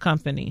with my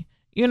company,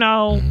 you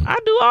know, I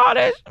do all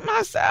that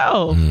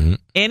myself.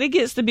 And it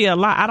gets to be a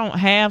lot. I don't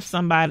have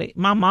somebody.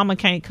 My mama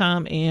can't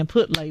come and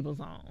put labels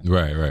on.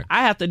 Right.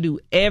 I have to do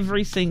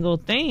every single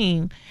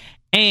thing.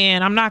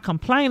 And I'm not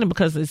complaining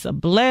because it's a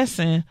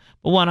blessing.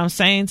 But what I'm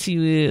saying to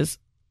you is,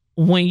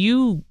 when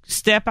you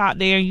step out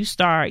there and you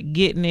start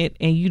getting it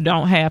and you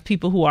don't have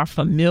people who are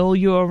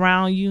familiar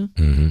around you,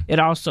 it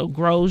also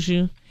grows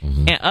you.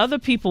 And other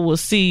people will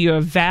see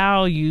your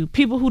value.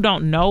 People who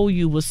don't know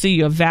you will see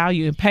your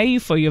value and pay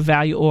you for your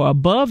value or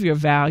above your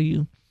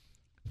value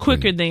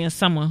quicker than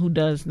someone who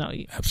does know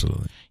you.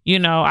 Absolutely. You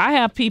know, I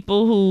have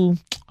people who,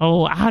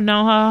 I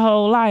know her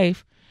whole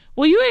life.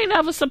 Well, you ain't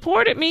never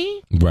supported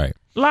me. Right.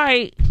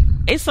 Like,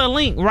 it's a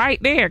link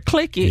right there.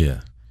 Click it.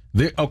 Yeah.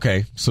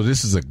 Okay, so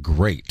this is a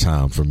great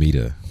time for me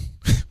to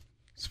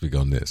speak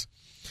on this.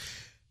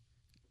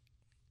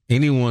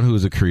 Anyone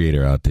who's a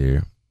creator out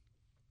there,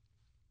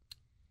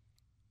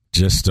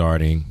 just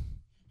starting,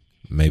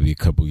 maybe a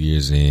couple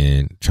years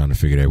in, trying to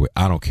figure that out.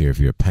 I don't care if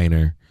you're a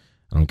painter.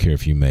 I don't care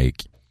if you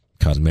make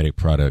cosmetic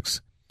products.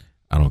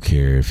 I don't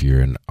care if you're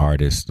an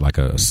artist, like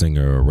a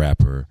singer or a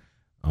rapper.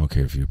 I don't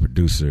care if you're a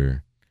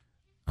producer.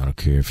 I don't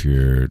care if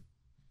you're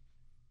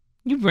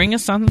bringing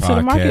something to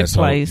the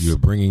marketplace. You're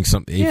bringing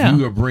something. If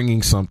you are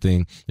bringing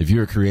something, if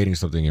you're creating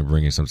something and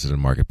bringing something to the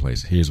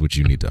marketplace, here's what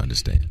you need to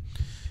understand.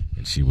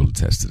 And she will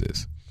attest to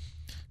this.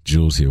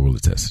 Jules here will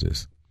attest to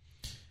this.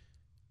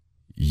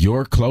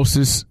 Your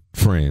closest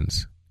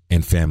friends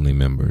and family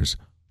members,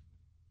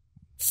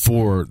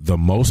 for the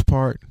most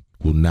part,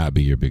 will not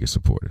be your biggest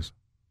supporters.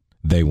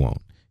 They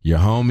won't. Your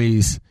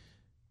homies,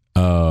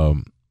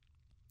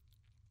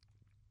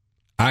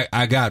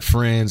 I got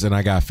friends and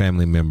I got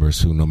family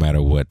members who, no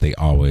matter what, they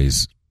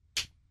always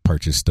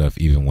purchase stuff,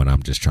 even when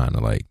I'm just trying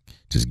to like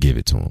just give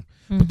it to them.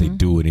 But they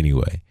do it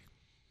anyway.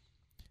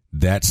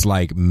 That's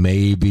like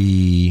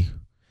maybe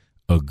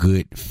a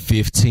good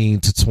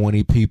 15 to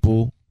 20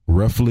 people,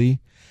 roughly,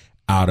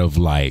 out of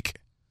like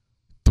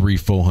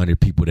 300-400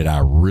 people that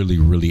I really,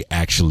 really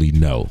actually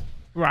know.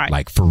 Right.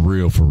 Like for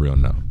real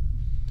know.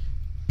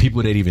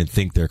 People that even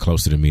think they're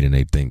closer to me than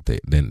they think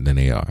than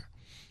they are.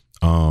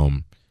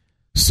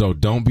 So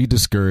don't be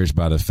discouraged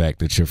by the fact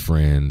that your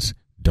friends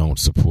don't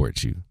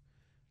support you.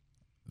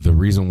 The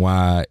reason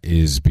why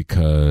is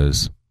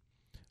because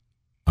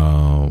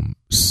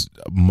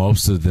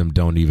most of them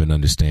don't even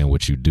understand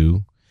what you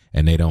do,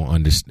 and they don't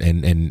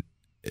understand, and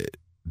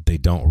they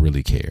don't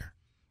really care.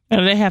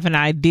 And they have an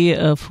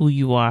idea of who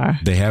you are.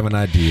 They have an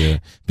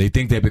idea. They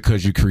think that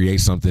because you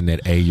create something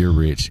that A, you're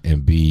rich,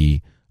 and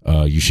B,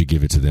 you should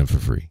give it to them for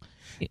free.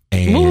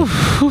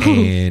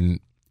 And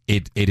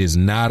it is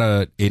not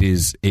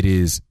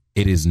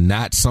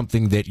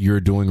something that you're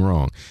doing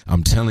wrong.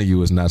 I'm telling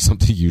you, it's not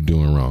something you're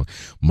doing wrong.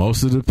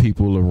 Most of the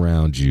people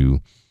around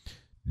you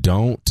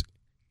don't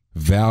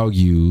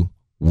value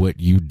what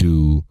you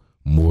do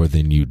more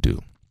than you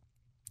do.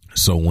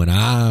 So when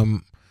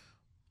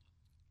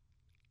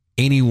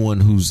anyone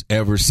who's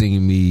ever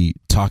seen me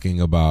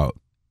talking about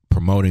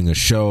promoting a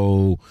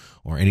show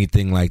or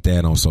anything like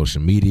that on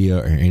social media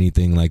or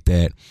anything like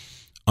that,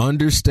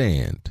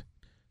 understand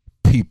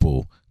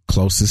people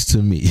closest to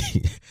me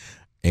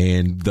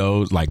and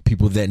those like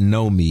people that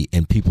know me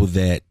and people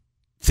that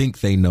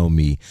think they know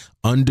me,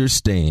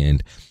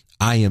 understand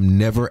I am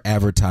never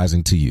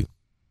advertising to you.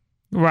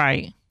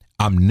 Right.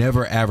 I'm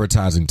never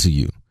advertising to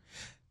you.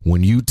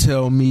 When you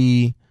tell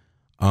me,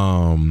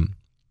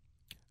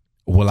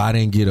 well, I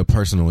didn't get a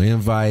personal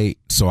invite,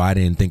 so I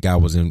didn't think I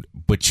was in,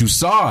 but you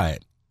saw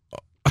it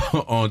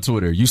on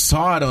Twitter. You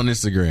saw it on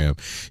Instagram.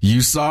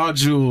 You saw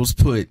Jules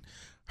put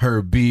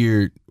her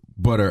beard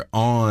butter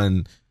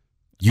on.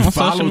 You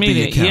followed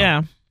the account.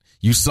 Yeah.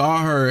 You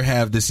saw her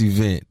have this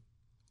event,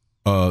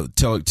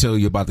 tell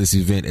you about this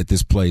event at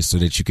this place so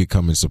that you could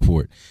come and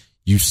support.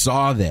 You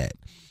saw that,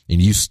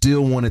 and you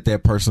still wanted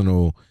that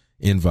personal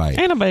invite.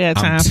 Ain't nobody had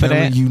time I'm for that.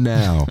 telling you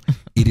now,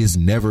 it is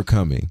never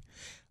coming.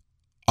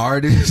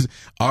 Artists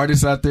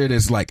out there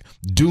that's like,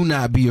 do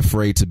not be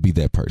afraid to be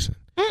that person.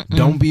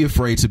 Don't be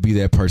afraid to be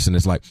that person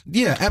that's like,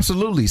 yeah,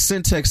 absolutely.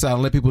 Send text out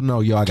and let people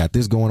know, yo, I got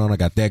this going on. I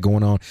got that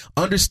going on.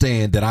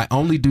 Understand that I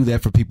only do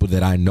that for people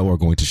that I know are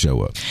going to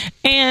show up.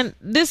 And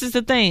this is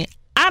the thing.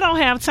 I don't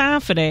have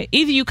time for that.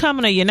 Either you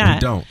coming or you're not.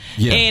 You don't.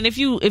 Yeah. And if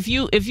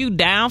you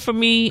down for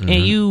me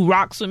and you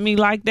rocks with me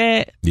like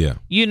that, yeah.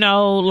 you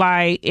know,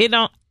 like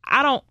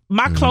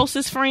my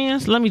closest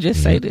friends, let me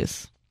just say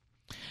this.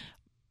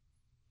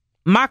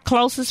 My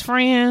closest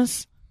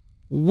friends,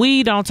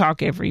 we don't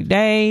talk every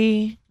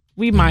day.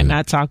 We might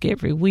not talk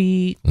every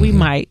week. We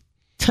might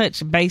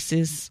touch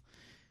bases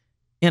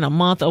in a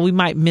month, or we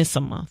might miss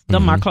a month. They're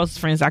my closest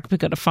friends. I can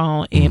pick up the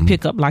phone and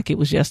pick up like it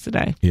was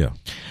yesterday. Yeah.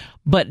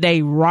 But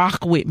they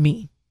rock with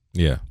me.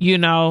 Yeah. You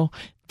know,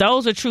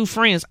 those are true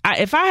friends.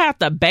 If I have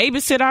to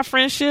babysit our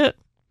friendship,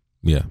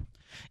 yeah,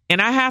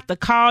 and I have to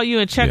call you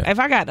and check, if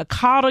I got to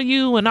call to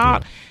you and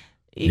all,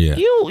 yeah.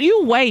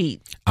 you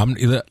wait. I'm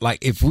like,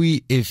 if you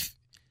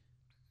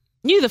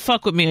either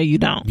fuck with me or you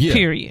don't. Yeah.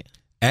 Period.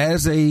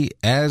 As a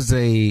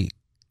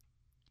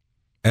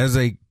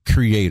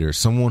creator,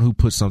 someone who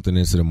puts something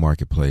into the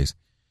marketplace,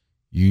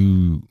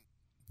 you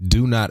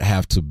do not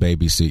have to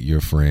babysit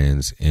your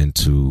friends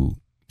into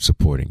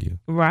supporting you.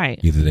 Right.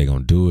 Either they're going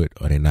to do it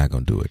or they're not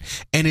going to do it.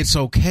 And it's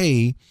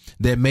okay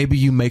that maybe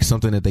you make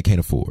something that they can't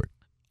afford.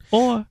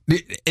 Or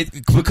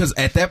because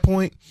at that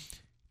point,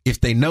 if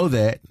they know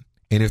that,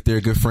 and if they're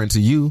a good friend to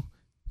you,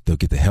 they'll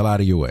get the hell out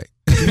of your way.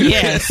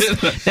 Yes.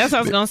 That's what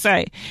I was going to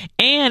say.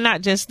 And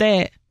not just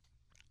that.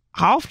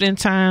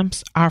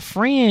 Oftentimes, our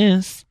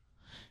friends,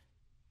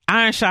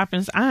 iron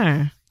sharpens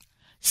iron.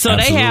 So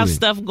Absolutely. They have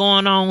stuff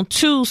going on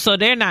too. So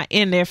they're not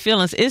in their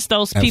feelings. It's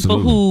those people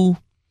who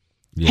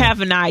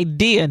have an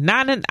idea,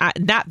 not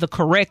the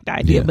correct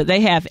idea, but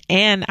they have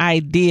an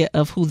idea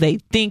of who they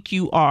think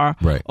you are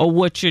or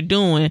what you're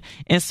doing.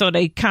 And so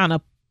they kind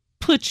of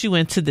put you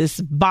into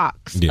this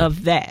box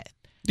of that,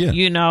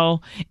 you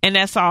know, and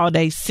that's all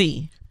they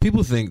see.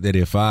 People think that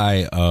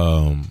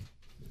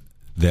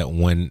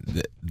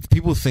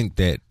people think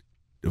that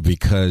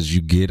because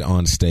you get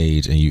on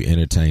stage and you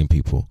entertain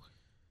people,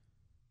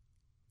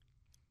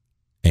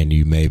 and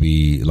you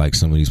maybe, like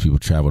some of these people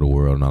travel the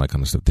world and all that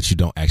kind of stuff, that you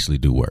don't actually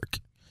do work.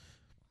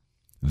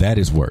 That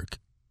is work.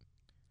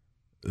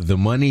 The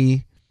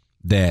money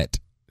that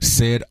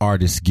said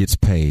artist gets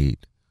paid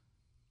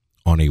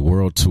on a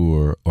world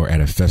tour or at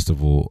a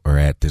festival or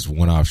at this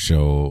one-off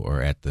show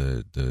or at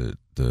the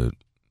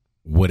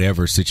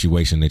whatever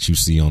situation that you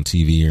see on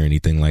TV or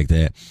anything like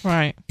that,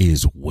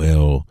 is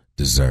well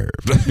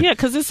deserved. Yeah,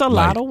 because it's a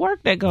lot of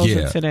work that goes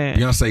into that.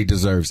 Beyonce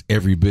deserves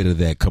every bit of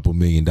that couple $1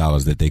 million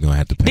that they're gonna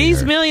have to pay.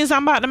 These her. Millions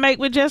I'm about to make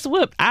with Just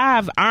Whip,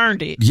 I've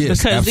earned it. Yes,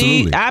 because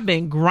absolutely. I've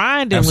been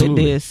grinding with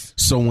this.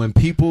 So when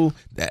people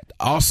that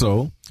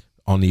also,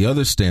 on the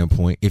other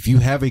standpoint, if you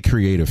have a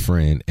creative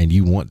friend and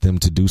you want them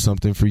to do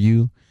something for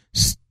you,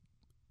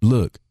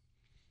 look,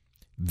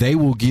 they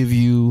will give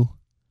you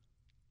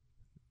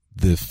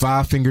the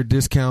 5-finger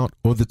discount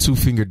or the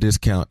 2-finger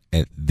discount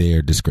at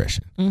their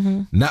discretion.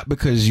 Not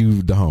because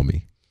you the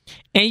homie.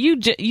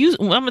 And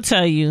I'm gonna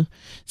tell you,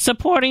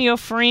 supporting your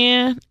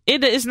friend,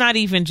 it's not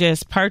even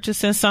just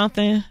purchasing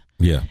something.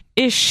 Yeah,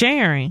 it's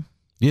sharing.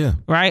 Yeah,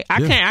 right.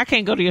 I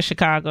can't go to your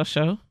Chicago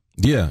show.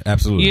 Yeah,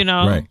 absolutely. You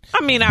know, right.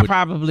 I mean, I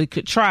probably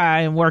could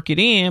try and work it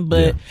in,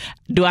 but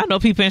do I know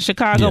people in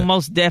Chicago?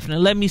 Most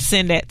definitely. Let me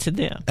send that to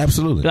them.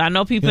 Absolutely. Do I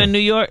know people in New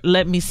York?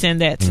 Let me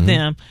send that to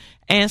them.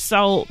 And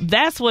so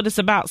that's what it's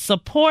about.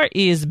 Support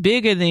is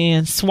bigger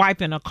than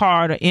swiping a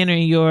card or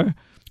entering your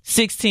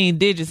 16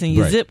 digits in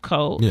your zip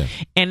code. Yeah.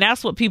 And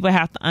that's what people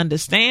have to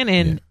understand.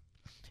 And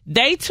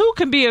they too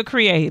can be a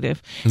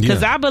creative,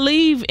 because I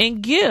believe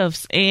in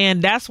gifts,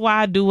 and that's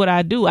why I do what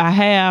I do. I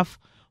have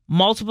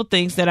multiple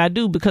things that I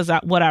do because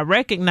what I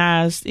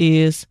recognize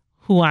is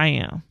who I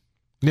am.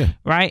 Yeah.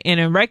 Right. And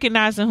in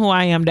recognizing who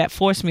I am, that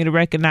forced me to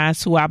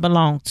recognize who I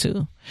belong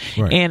to.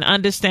 Right. And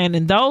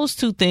understanding those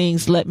two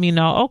things let me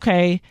know,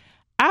 okay,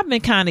 I've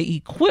been kind of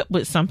equipped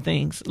with some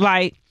things.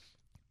 Like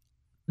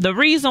the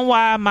reason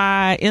why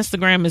my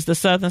Instagram is the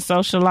Southern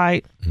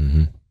Socialite,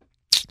 you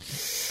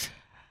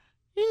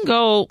can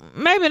go,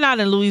 maybe not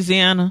in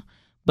Louisiana,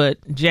 but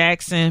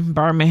Jackson,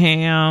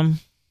 Birmingham,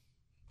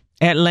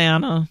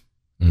 Atlanta,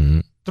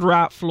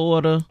 throughout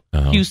Florida,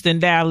 Houston,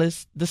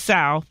 Dallas, the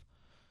South.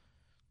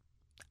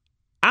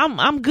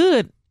 I'm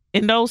good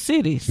in those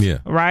cities,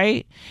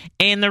 right?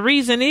 And the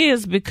reason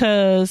is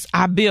because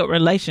I built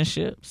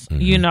relationships,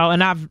 you know,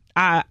 and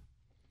I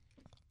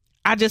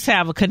just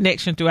have a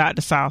connection throughout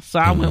the South. So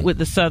I went with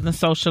the Southern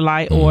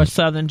Socialite or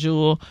Southern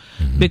Jewel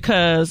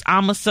because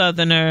I'm a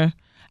Southerner.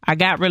 I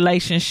got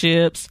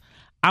relationships.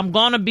 I'm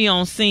going to be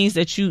on scenes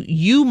that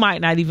you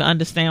might not even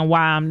understand why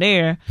I'm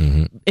there.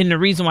 And the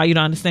reason why you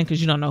don't understand,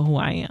 because you don't know who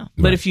I am. Right.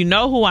 But if you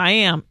know who I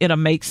am, it'll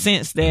make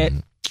sense that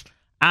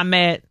I'm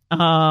at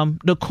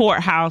the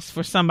courthouse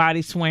for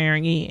somebody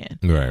swearing in.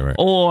 Right.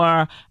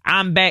 Or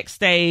I'm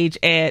backstage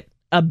at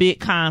a big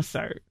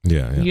concert.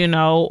 You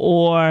know,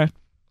 or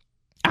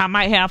I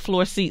might have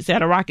floor seats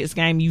at a Rockets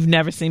game. You've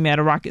never seen me at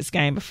a Rockets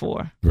game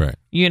before. Right.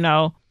 You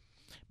know,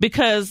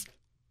 because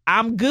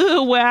I'm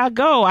good where I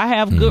go. I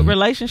have good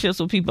relationships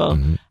with people.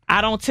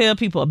 I don't tell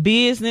people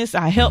business.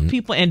 I help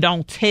people and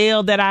don't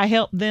tell that I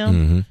help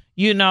them.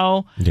 You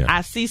know, Yeah.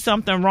 I see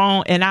something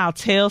wrong and I'll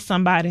tell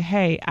somebody,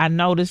 hey, I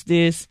noticed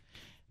this.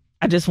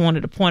 I just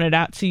wanted to point it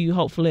out to you.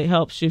 Hopefully it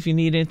helps you if you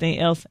need anything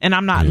else. And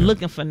I'm not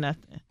looking for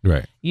nothing.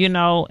 Right. You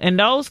know, and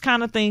those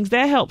kind of things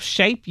that help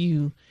shape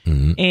you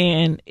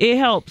and it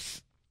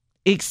helps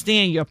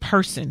extend your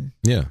personhood.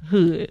 Yeah.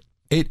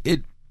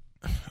 It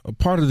a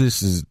part of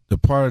this is a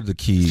part of the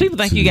key. People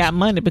think you got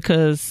money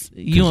because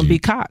you and B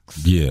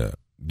Cox. Yeah.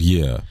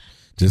 Yeah.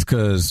 Just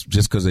cause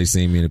they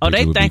see me in a picture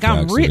they with think B.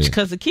 I'm Cox, rich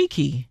because of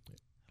Kiki.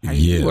 Yeah.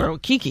 You were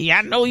with Kiki.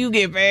 I know you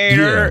get married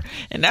to her.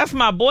 And that's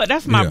my boy.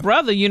 That's my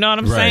brother. You know what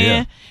I'm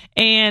saying?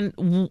 Yeah.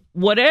 And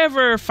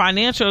whatever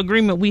financial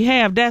agreement we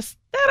have, that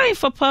ain't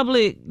for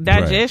public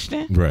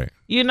digestion. Right.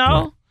 You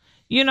know?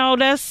 You know,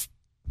 that's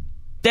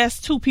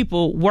two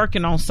people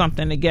working on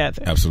something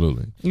together.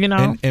 Absolutely. You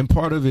know? And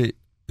part of it,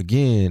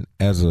 again,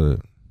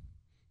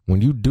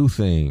 when you do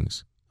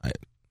things,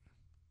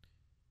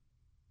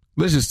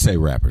 let's just say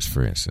rappers,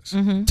 for instance.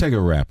 Take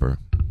a rapper.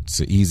 It's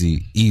an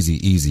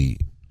easy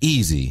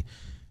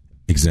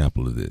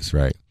example of this,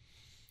 right?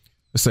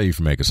 Let's say you're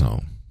from Acres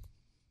Home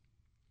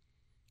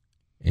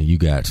and you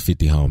got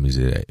 50 homies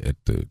at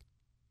the,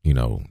 you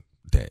know,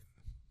 that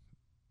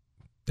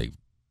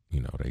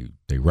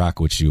they rock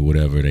with you,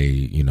 whatever. They,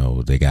 you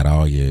know, they got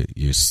all your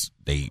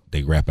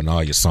they rapping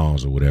all your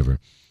songs or whatever.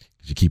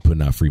 You keep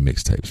putting out free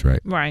mixtapes, right?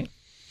 Right.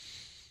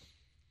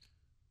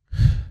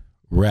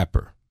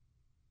 Rapper,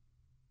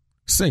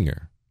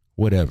 singer,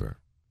 whatever.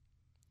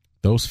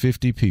 Those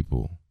 50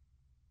 people,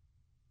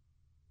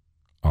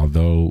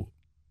 although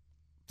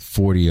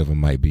 40 of them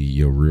might be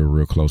your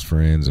real close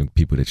friends and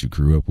people that you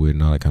grew up with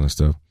and all that kind of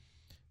stuff,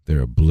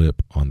 they're a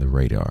blip on the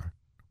radar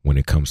when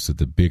it comes to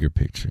the bigger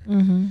picture.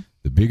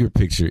 The bigger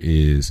picture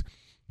is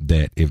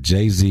that if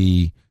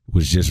Jay-Z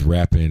was just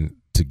rapping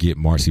to get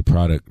Marcy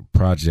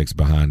projects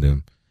behind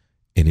him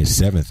in his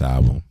 7th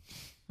album,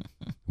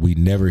 we'd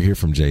never hear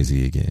from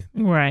Jay-Z again.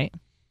 Right.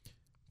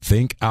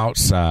 Think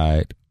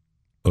outside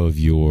of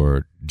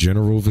your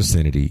general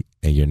vicinity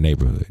and your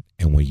neighborhood.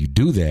 And when you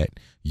do that,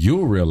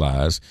 you'll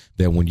realize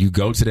that when you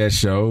go to that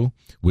show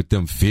with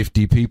them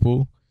 50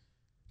 people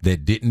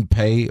that didn't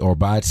pay or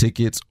buy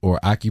tickets or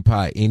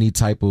occupy any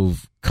type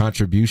of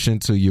contribution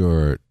to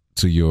your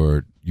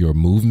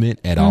movement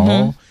at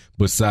all,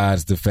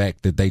 besides the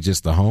fact that they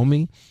just a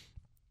homie,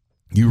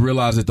 you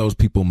realize that those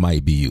people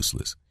might be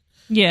useless.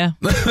 Yeah.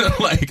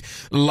 Like,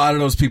 a lot of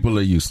those people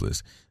are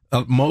useless.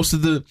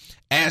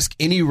 Ask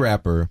any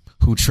rapper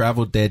who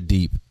traveled that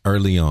deep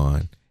early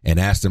on and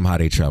ask them how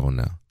they travel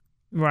now.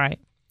 Right.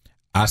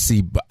 I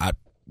see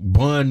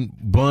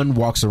Bun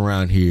walks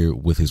around here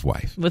with his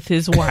wife.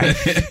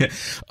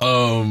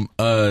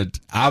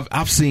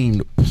 I've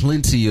seen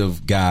plenty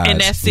of guys.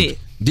 And that's it.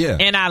 Yeah.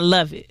 And I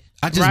love it.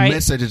 I just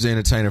met Cedric the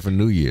Entertainer for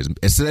New Year's.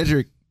 And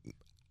Cedric,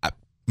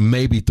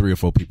 maybe 3 or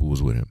 4 people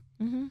was with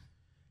him.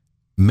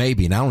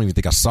 Maybe. And I don't even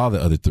think I saw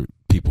the other 3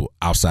 people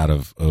outside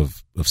of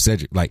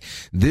Cedric. Like,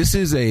 this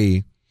is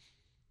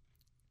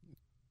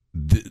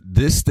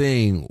this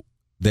thing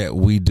that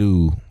we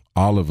do,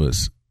 all of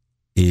us,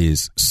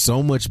 is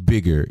so much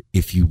bigger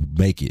if you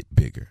make it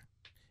bigger,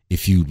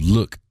 if you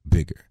look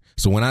bigger.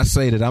 So when I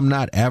say that I'm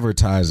not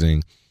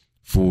advertising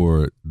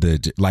for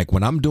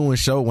when I'm doing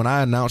when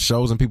I announce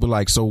shows and people are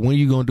like, so when are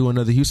you going to do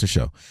another Houston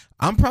show?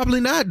 I'm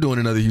probably not doing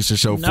another Houston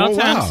show for a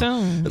while.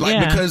 Soon.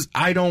 Because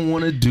I don't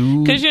want to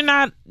do. Because you're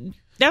not,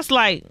 that's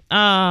like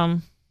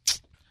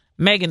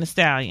Megan Thee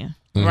Stallion,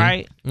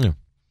 right? Yeah.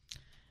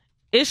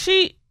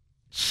 She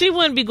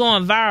wouldn't be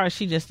going viral.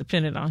 She just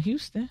depended on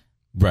Houston.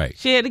 Right.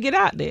 She had to get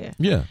out there.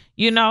 Yeah.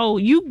 You know,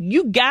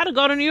 you got to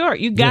go to New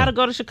York. You got to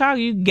go to Chicago.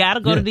 You got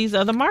to go to these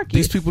other markets.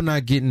 These people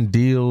not getting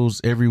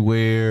deals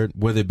everywhere,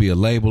 whether it be a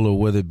label or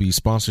whether it be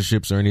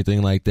sponsorships or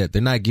anything like that.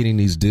 They're not getting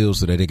these deals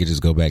so that they can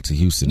just go back to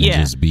Houston and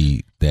just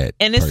be that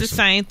And it's person. the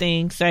same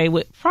thing, say,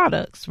 with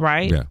products,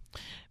 right? Yeah.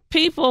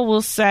 People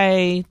will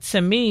say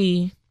to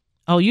me,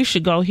 oh, you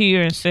should go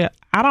here and say,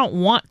 I don't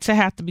want to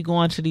have to be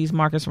going to these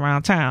markets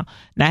around town.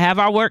 Now, have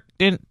I worked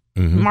in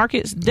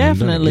markets?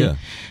 Definitely. Yeah.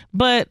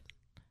 But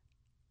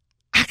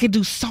I could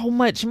do so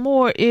much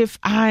more if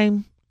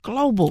I'm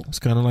global. It's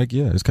kind of like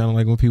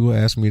when people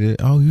ask me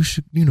that, oh, you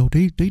should,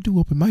 they do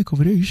open mic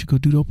over there. You should go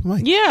do the open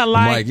mic. Yeah, I'm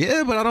like,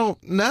 yeah, but I don't,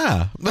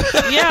 nah.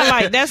 Yeah,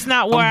 like, that's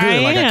not where I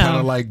am. Like, I kind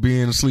of like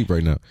being asleep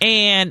right now.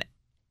 And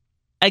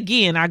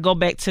again, I go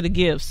back to the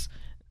gifts.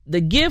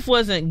 The gift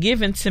wasn't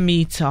given to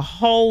me to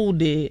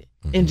hold it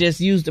and just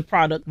use the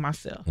product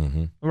myself,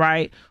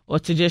 right? Or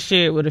to just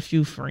share it with a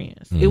few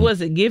friends. It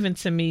wasn't given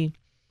to me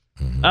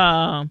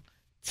to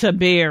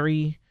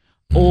bury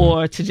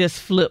or to just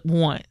flip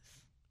once.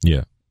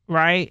 Yeah.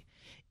 Right?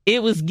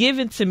 It was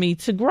given to me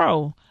to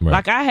grow. Right.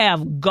 Like, I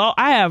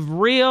have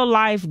real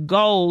life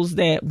goals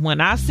that when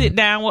I sit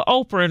down with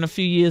Oprah in a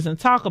few years and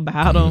talk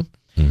about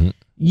them,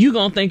 you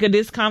gonna think of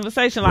this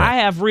conversation. Like, I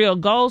have real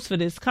goals for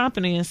this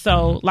company. And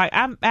so like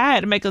I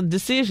had to make a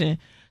decision.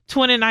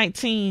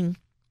 2019,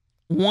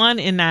 1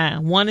 and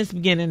 9. 1 is the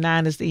beginning,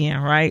 9 is the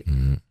end, right?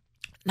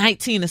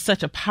 19 is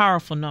such a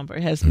powerful number.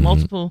 It has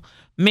multiple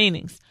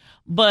meanings.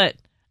 But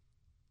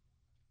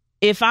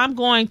if I'm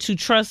going to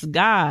trust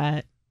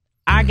God,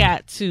 I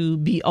got to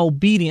be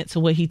obedient to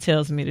what he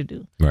tells me to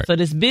do. Right. So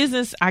this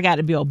business, I got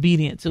to be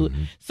obedient to it.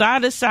 So I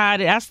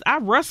decided, I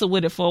wrestled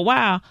with it for a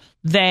while,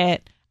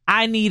 that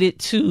I needed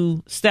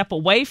to step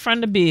away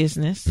from the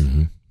business,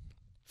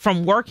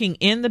 from working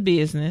in the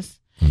business,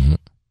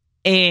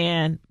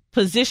 and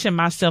position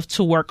myself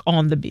to work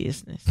on the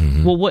business.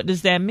 Well, what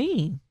does that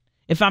mean?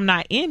 If I'm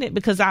not in it,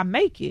 because I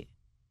make it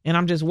and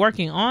I'm just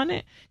working on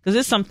it, because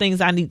there's some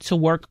things I need to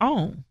work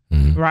on,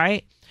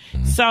 right?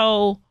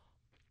 So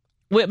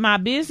with my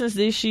business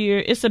this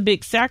year, it's a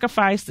big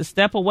sacrifice to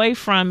step away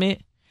from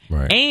it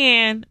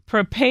and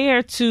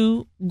prepare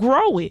to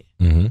grow it.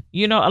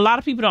 You know, a lot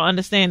of people don't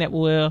understand that.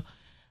 Well,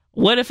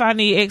 what if I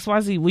need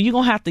XYZ? Well, you're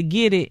going to have to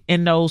get it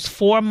in those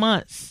 4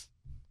 months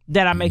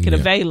that I make it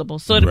available.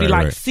 So it'll be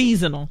like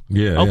seasonal.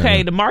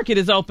 Okay, the market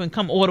is open.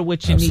 Come order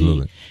what you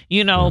need.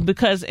 You know,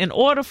 because in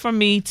order for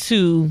me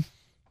to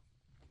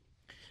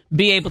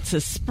be able to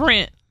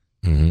sprint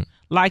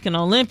like an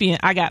Olympian,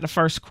 I got to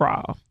first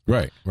crawl.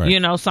 Right. You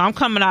know, so I'm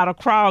coming out of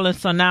crawling,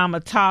 so now I'm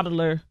a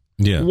toddler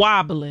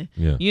wobbling.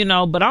 You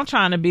know, but I'm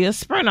trying to be a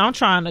sprinter. I'm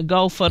trying to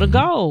go for the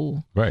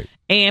goal. Right.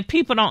 And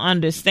people don't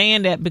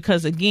understand that,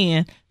 because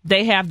again,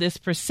 they have this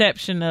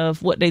perception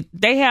of what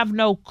they have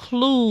no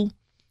clue.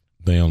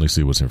 They only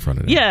see what's in front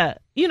of them. Yeah.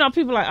 You know,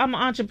 people are like, I'm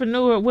an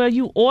entrepreneur. Well,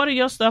 you order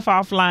your stuff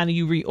offline and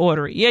you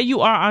reorder it. Yeah,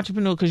 you are an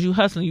entrepreneur because you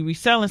hustling, you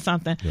reselling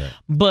something.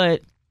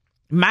 But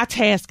my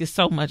task is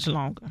so much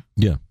longer.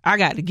 Yeah. I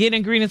got to get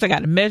ingredients. I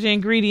got to measure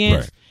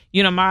ingredients.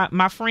 You know,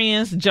 my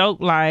friends joke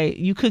like,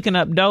 you cooking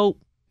up dope.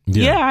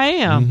 Yeah, I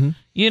am.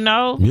 You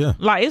know? Yeah.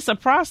 Like, it's a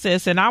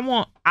process, and I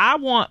want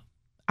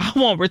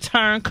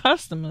return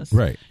customers.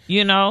 Right.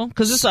 You know,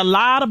 because it's a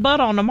lot of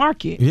butter on the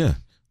market. Yeah,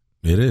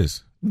 it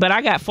is. But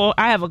I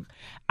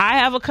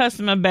have a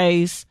customer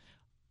base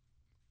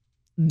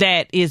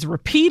that is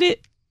repeated,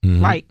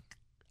 like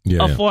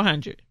a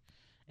 400.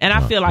 And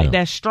I feel like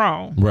that's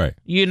strong. Right.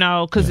 You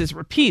know, because it's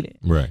repeated.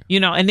 Right.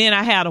 You know, and then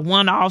I had the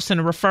one-offs and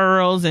the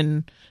referrals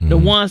and the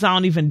ones I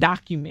don't even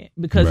document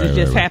because it's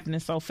just happening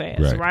so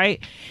fast.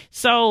 Right.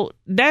 So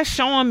that's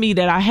showing me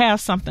that I have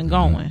something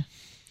going.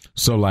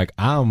 So like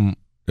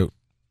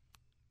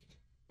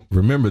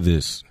remember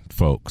this,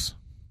 folks.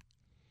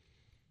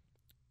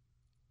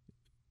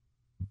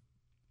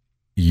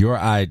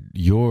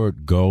 Your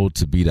goal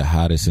to be the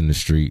hottest in the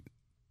street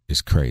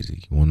is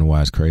crazy. You want to know why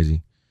it's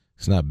crazy?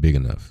 It's not big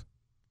enough.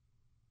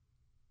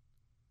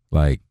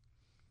 Like,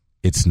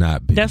 it's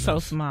not big enough. That's so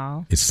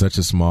small. It's such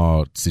a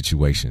small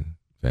situation,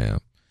 fam.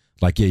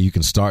 Like, yeah, you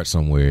can start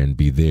somewhere and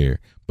be there,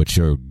 but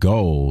your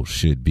goal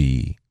should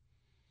be,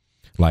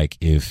 like,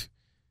 if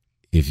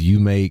you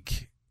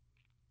make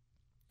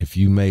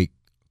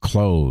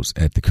clothes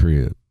at the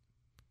crib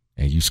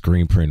and you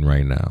screen print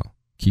right now,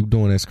 keep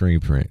doing that screen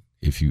print.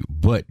 If you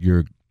want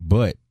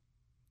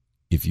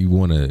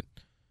to,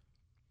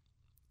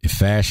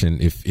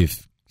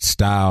 if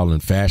style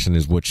and fashion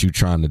is what you're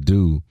trying to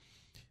do,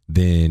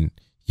 then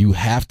you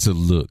have to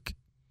look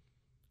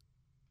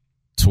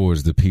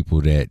towards the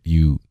people that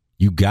you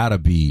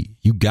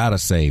gotta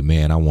say,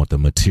 man, I want the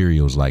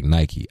materials like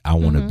Nike. I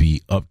want to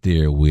be up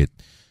there with,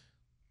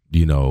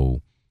 you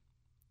know,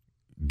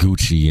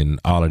 Gucci and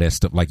all of that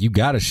stuff. Like, you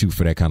gotta shoot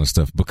for that kind of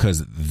stuff,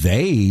 because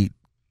they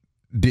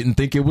didn't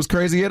think it was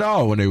crazy at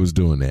all when they was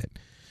doing that.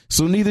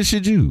 So neither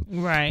should you.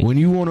 Right. When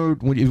you want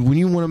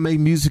to make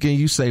music and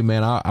you say,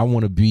 man, I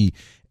want to be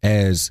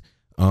as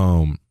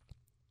you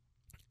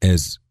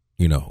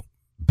know,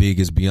 big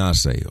as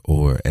Beyonce,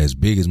 or as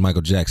big as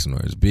Michael Jackson,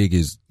 or as big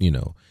as, you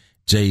know,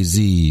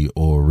 Jay-Z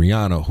or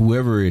Rihanna,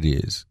 whoever it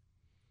is.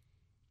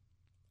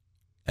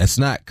 That's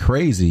not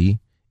crazy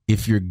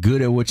if you're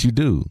good at what you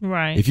do.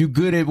 Right. If you're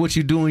good at what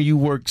you do and you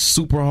work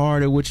super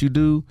hard at what you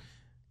do,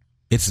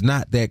 it's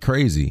not that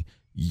crazy.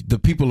 The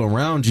people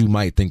around you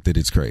might think that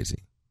it's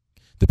crazy.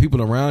 The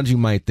people around you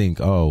might think,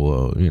 oh,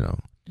 well, you know.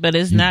 But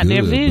it's not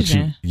their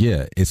vision.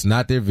 It's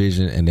not their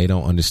vision, and they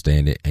don't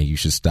understand it. And you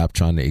should stop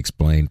trying to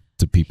explain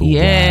to people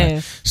why.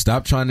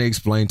 Stop trying to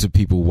explain to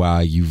people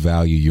why you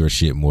value your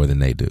shit more than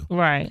they do.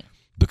 Right.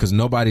 Because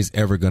nobody's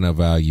ever going to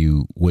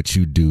value what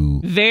you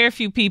do. Very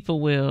few people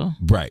will.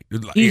 Right.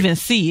 Even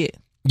see it.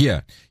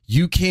 Yeah.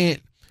 You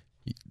can't.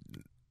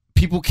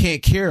 People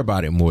can't care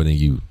about it more than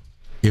you.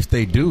 If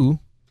they do,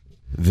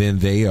 then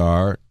they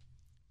are,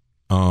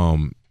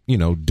 you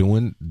know,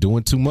 doing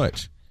too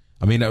much.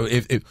 I mean,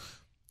 if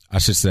I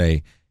should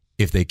say,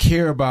 if they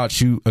care about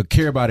you, or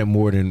care about it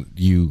more than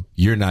you,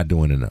 you're not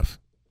doing enough.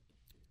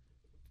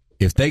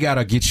 If they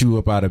gotta get you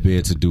up out of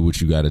bed to do what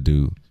you gotta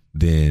do,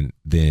 then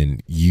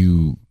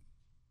you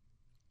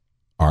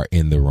are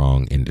in the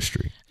wrong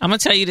industry. I'm gonna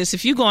tell you this: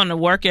 if you going to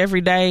work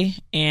every day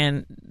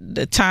and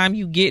the time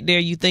you get there,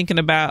 you thinking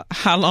about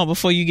how long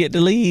before you get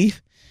to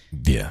leave.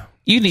 Yeah.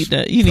 You need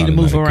to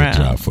move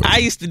around. I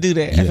used to do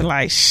that. Yeah.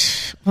 Like,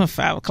 when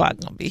 5 o'clock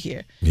gonna be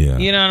here. Yeah.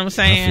 You know what I'm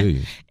saying? I feel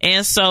you.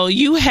 And so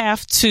you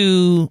have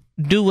to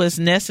do what's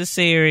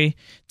necessary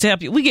to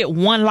help you. We get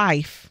one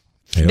life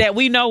that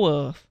we know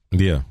of.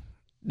 Yeah.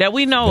 That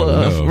we know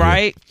of,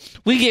 right? Yeah.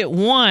 We get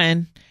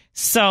one.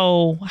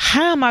 So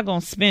how am I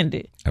going to spend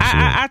it?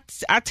 I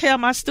tell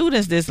my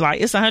students this, like,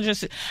 it's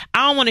 100.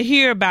 I don't want to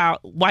hear about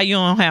why you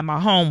don't have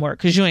my homework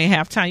because you ain't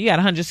have time. You got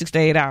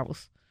 168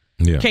 hours.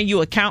 Yeah. Can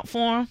you account for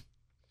them?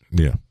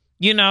 Yeah.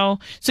 You know,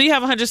 so you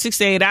have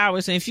 168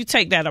 hours. And if you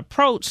take that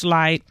approach,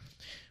 like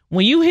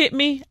when you hit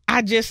me,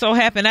 I just so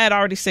happen I'd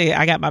already said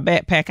I got my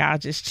backpack. I'll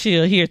just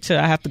chill here till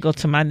I have to go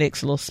to my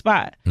next little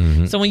spot.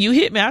 Mm-hmm. So when you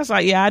hit me, I was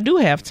like, yeah, I do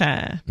have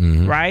time.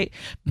 Mm-hmm. Right.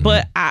 Mm-hmm.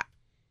 But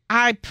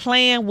I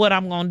plan what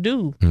I'm going to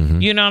do. Mm-hmm.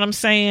 You know what I'm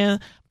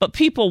saying? But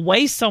people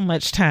waste so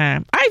much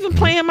time. I even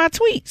plan my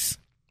tweets.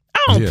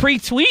 I don't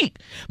pre-tweet,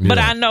 but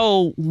I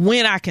know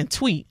when I can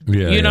tweet.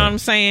 Yeah, you know what I'm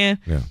saying?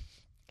 Yeah.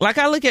 Like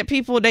I look at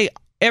people,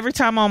 every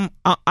time I'm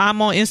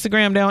on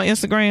Instagram, they're on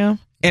Instagram,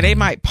 and they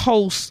might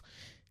post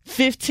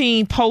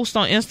 15 posts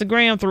on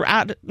Instagram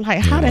throughout. Like,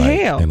 how the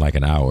hell? In like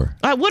an hour.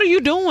 Like, what are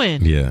you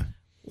doing? Yeah.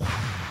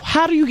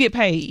 How do you get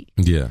paid?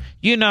 Yeah.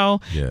 You know?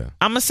 Yeah.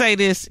 I'm going to say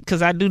this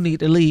because I do need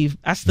to leave.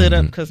 I stood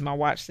up because my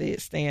watch said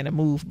stand and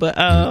move. But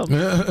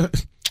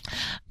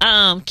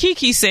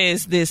Kiki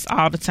says this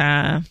all the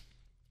time.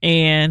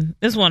 And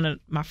it's one of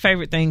my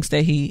favorite things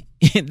that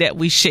that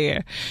we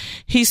share.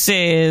 He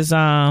says,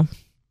 them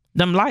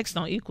likes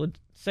don't equal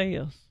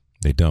sales.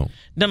 They don't.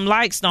 Them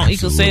likes don't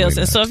equal sales.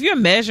 And so if you're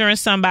measuring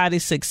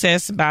somebody's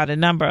success by the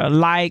number of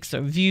likes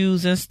or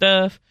views and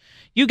stuff,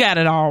 you got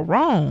it all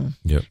wrong.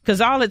 Yep.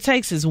 Because all it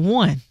takes is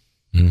one.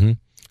 Mm-hmm.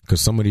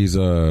 Because some of these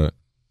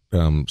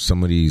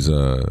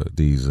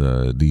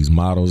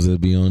models that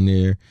be on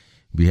there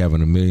be having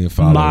 1 million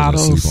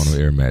followers and sleep on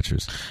an air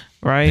mattress.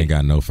 Right. Ain't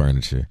got no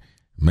furniture.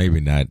 Maybe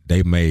not.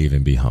 They may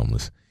even be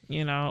homeless.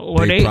 You know,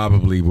 or they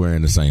probably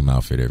wearing the same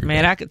outfit every day.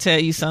 Man, I could tell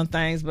you some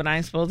things, but I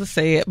ain't supposed to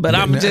say it. But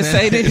I'm gonna just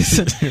say this.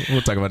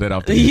 We'll talk about that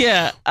after.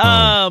 Yeah.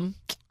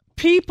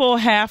 People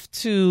have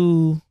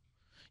to.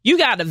 You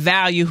got to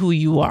value who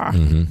you are.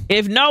 Mm-hmm.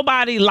 If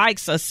nobody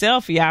likes a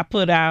selfie I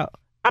put out,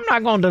 I'm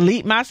not going to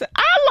delete myself.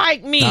 I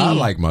like me. I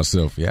like my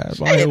selfie. Yeah,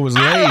 my hair was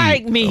laid. I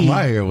like me.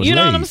 My hair was You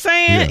know laid. what I'm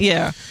saying?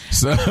 Yeah.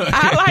 So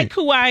I like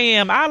who I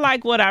am. I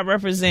like what I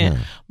represent.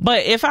 Yeah.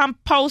 But if I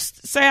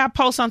post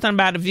something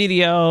about a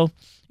video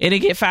and it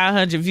get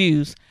 500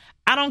 views,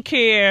 I don't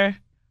care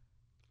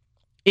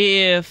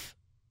if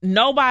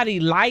nobody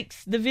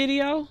likes the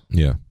video.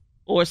 Yeah.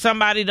 Or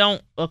somebody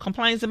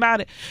complains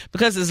about it,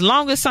 because as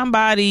long as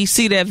somebody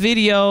see that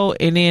video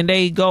and then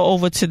they go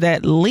over to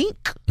that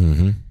link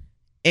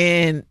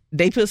and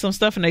they put some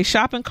stuff in their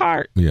shopping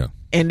cart,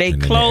 and they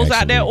close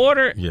out their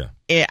order,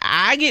 and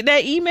I get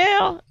that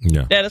email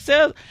that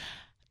says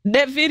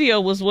that video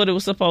was what it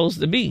was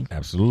supposed to be.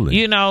 Absolutely.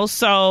 You know,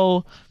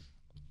 so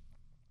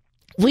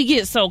we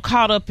get so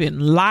caught up in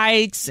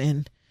likes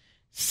and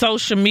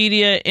social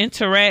media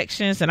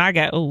interactions, and I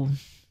got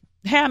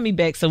have me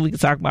back so we can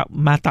talk about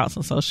my thoughts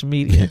on social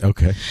media.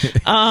 Okay.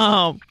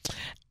 All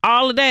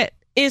of that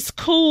is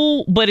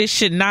cool, but it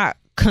should not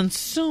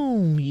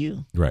consume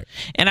you. Right.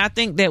 And I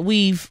think that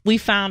we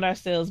found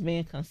ourselves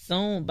being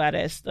consumed by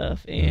that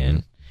stuff,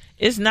 and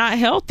it's not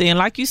healthy. And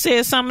like you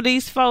said, some of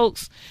these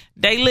folks,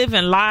 they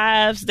living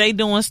lives, they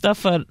doing stuff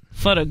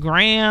for the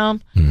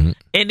gram, and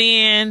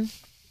then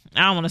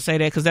I don't want to say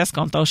that because that's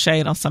going to throw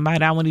shade on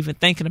somebody. I wasn't even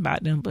thinking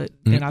about them, but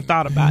then I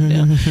thought about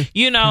them,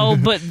 you know,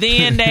 but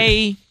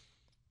then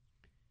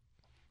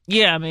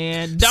yeah,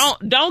 man.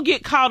 Don't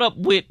get caught up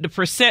with the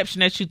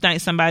perception that you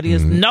think somebody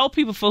is. Know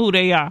people for who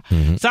they are.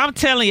 So I'm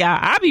telling y'all,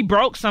 I be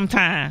broke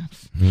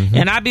sometimes.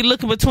 And I be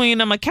looking between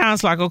them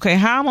accounts like, okay,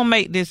 how I'm going to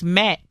make this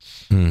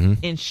match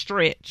and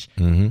stretch.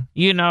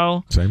 You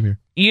know? Same here.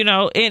 You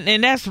know,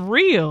 and that's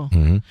real.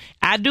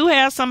 I do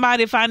have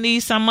somebody, if I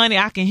need some money,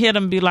 I can hit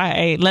them and be like,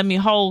 hey, let me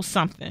hold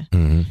something.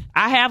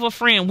 I have a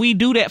friend. We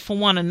do that for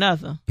one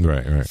another.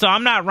 Right. So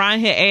I'm not around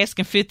here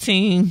asking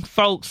 15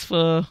 folks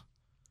for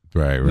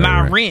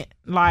my rent.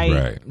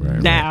 Like,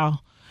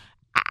 now,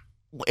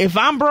 if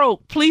I'm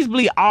broke, please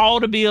believe all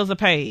the bills are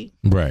paid.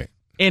 Right.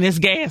 And it's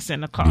gas in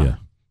the car. Yeah.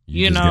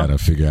 You just gotta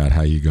figure out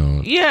how you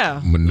going.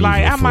 Yeah.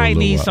 Like, I might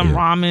need some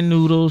ramen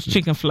noodles,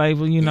 chicken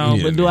flavor, you know,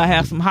 but do I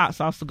have some hot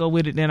sauce to go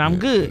with it? Then I'm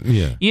good.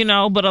 Yeah. You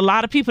know, but a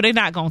lot of people, they're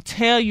not gonna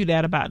tell you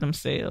that about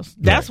themselves.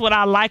 That's what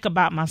I like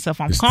about myself.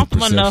 I'm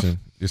comfortable enough.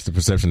 It's the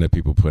perception that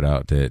people put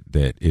out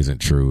that isn't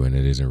true and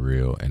it isn't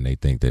real, and they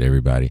think that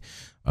everybody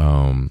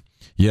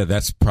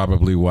that's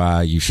probably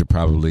why you should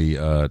probably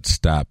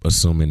stop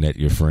assuming that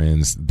your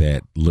friends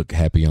that look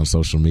happy on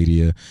social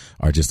media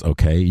are just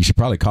okay. You should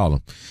probably call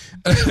them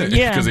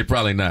because they're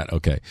probably not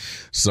okay.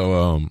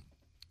 So,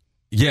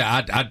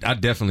 I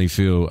definitely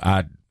feel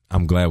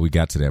I'm glad we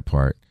got to that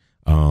part.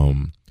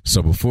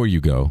 So before you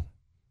go,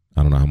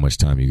 I don't know how much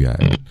time you got.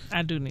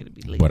 I do need to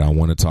be leaving. But I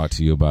want to talk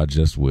to you about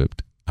Just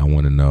Whipped. I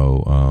want to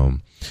know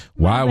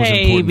why it was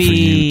important for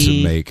you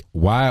to make.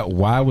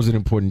 Why was it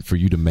important for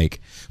you to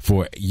make,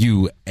 for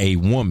you, a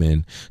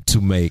woman,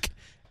 to make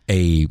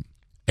a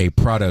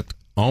product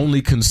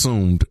only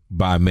consumed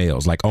by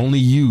males, like only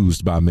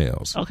used by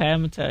males? Okay,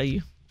 I'm gonna tell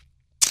you.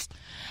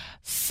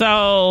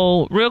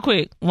 So real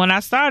quick, when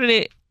I started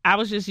it, I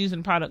was just using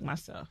the product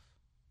myself,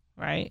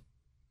 right?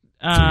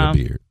 For your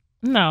beard.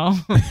 No.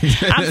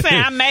 I'm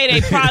saying I made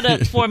a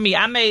product for me.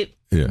 I made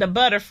the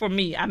butter for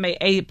me. I made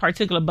a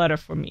particular butter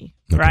for me,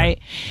 right?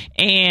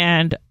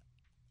 And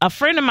a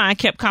friend of mine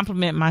kept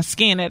complimenting my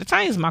skin. At the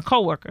time, he was my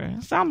coworker.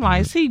 So I'm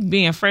like, is he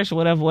being fresh or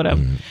whatever?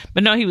 Mm-hmm.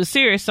 But no, he was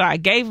serious. So I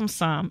gave him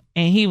some,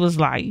 and he was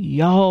like,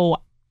 yo,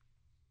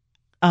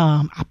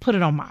 I put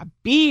it on my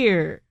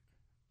beard.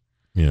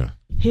 Yeah.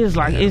 He was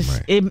like,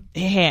 it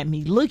had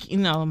me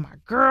looking, my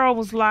girl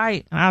was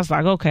like, and I was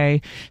like,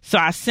 okay. So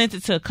I sent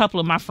it to a couple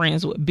of my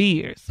friends with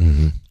beards.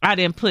 Mm-hmm. I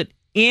didn't put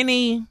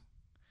any,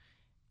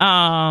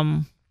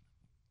 I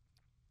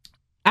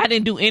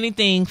didn't do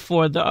anything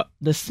for the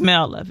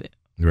smell of it.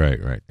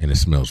 Right. And it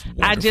smells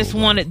wonderful. I just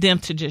wanted them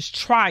to just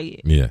try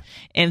it. Yeah.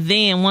 And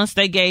then once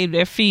they gave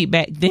their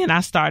feedback, then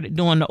I started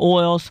doing the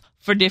oils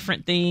for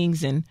different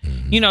things and,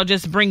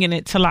 just bringing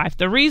it to life.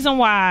 The reason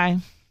why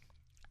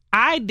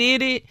I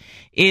did it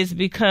is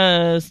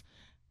because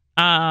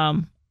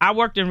I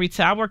worked in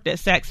retail. I worked at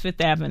Saks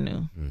Fifth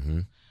Avenue.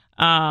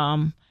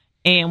 Mm-hmm.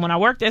 And when I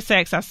worked at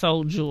Saks, I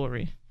sold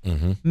jewelry.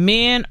 Mm-hmm.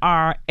 Men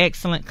are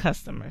excellent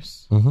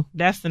customers. Mm-hmm.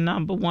 That's the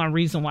number one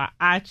reason why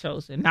I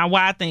chose it. Now,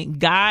 why I think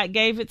God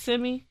gave it to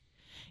me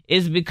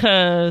is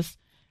because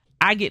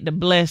I get to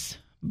bless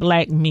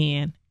black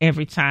men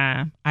every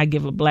time I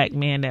give a black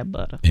man that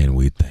butter. And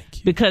we thank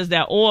you. Because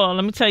that oil,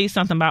 let me tell you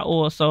something about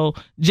oil. So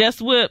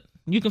Just Whip,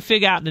 you can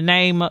figure out the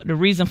name, the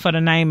reason for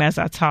the name as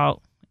I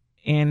talk,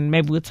 and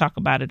maybe we'll talk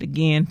about it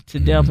again to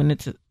delve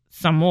into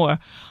some more.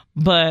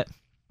 But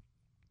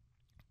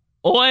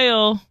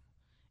oil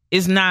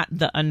is not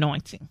the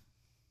anointing.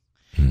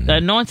 The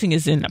anointing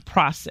is in the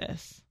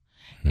process.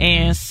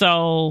 And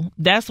so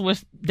that's where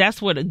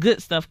the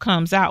good stuff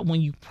comes out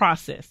when you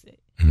process it.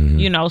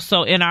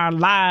 So in our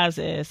lives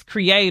as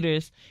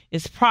creators,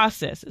 it's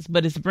processes,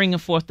 but it's bringing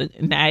forth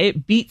now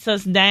it beats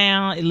us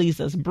down. It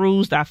leaves us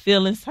bruised. Our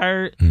feelings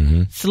hurt,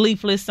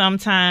 sleepless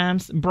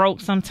sometimes,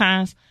 broke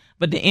sometimes,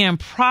 but the end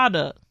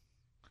product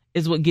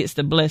is what gets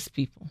to bless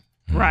people.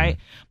 Right.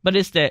 But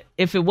it's that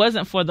if it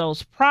wasn't for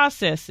those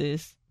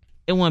processes,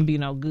 it wouldn't be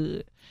no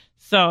good.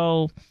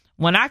 So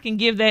when I can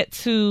give that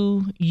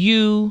to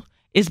you,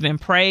 it's been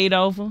prayed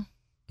over.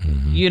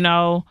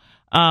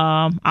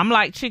 I'm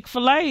like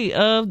Chick-fil-A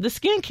of the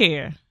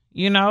skincare,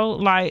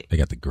 like they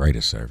got the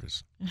greatest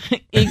service.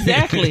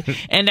 Exactly.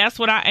 And that's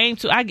what I aim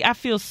to. I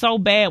feel so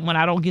bad when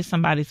I don't get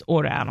somebody's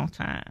order out on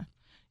time.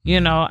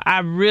 I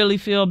really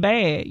feel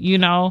bad.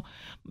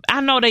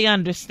 I know they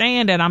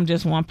understand that I'm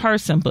just one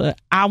person, but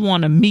I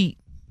want to meet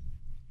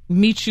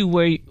you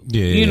where,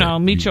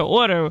 meet your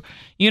order.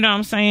 You know what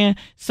I'm saying?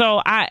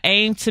 So I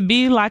aim to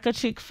be like a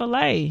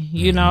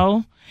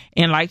Chick-fil-A,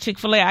 and like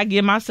Chick-fil-A, I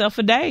give myself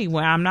a day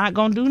where I'm not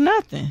going to do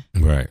nothing.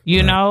 Right.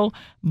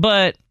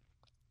 But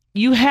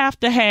you have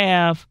to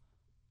have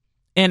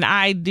an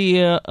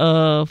idea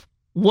of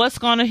what's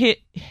going to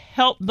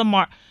help the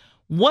market.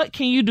 What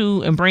can you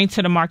do and bring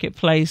to the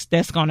marketplace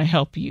that's going to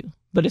help you?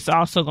 But it's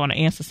also going to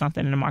answer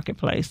something in the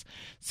marketplace.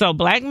 So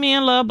black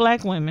men love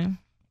black women.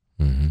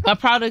 My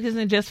product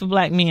isn't just for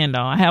black men,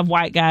 though. I have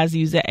white guys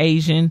use it,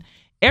 Asian.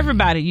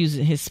 Everybody uses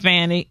it,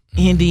 Hispanic,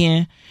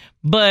 Indian.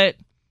 But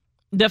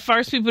the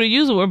first people to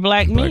use it were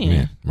black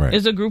men. Right.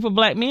 It's a group of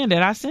black men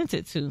that I sent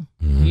it to,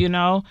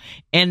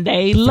 and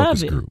they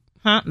love it.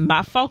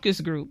 My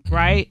focus group,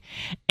 right?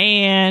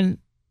 And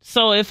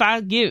so if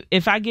I give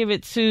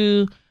it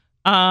to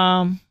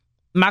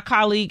my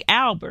colleague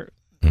Albert,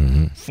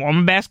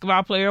 former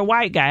basketball player,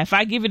 white guy, if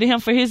I give it to him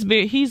for his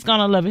beard, he's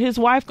gonna love it. His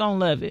wife gonna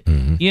love it.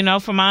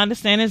 From my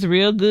understanding, it's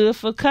real good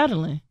for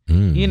cuddling.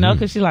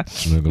 Because she's like,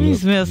 you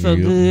smell so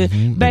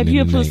good. Baby,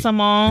 you put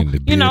some on.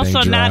 So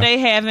now they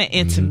having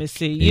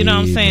intimacy. You know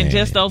what I'm saying?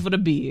 Just over the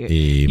beard.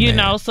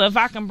 So if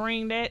I can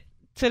bring that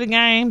to the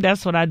game,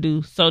 that's what I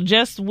do. So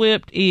Just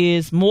Whipped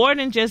is more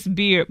than just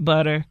beard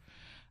butter.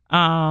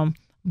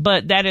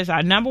 But that is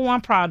our number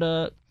one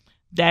product.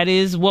 That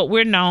is what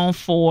we're known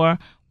for.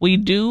 We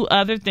do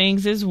other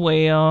things as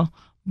well,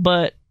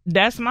 but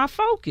that's my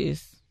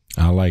focus.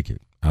 I like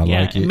it. I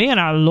like it. Men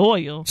are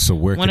loyal. So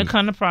when it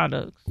comes to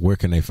products, where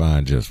can they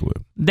find Just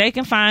Whipped? They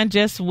can find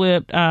Just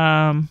Whipped,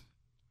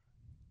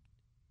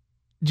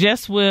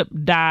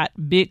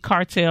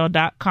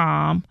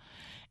 justwhip.bigcartel.com,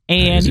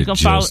 and you can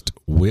follow Just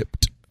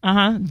Whipped.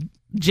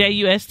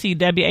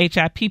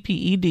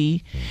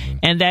 JUSTWHIPPED,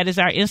 and that is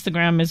our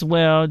Instagram as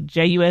well.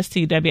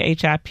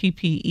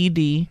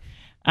 JUSTWHIPPED.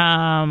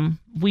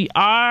 We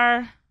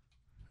are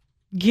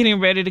getting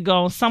ready to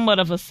go on somewhat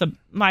of a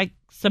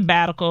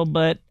sabbatical,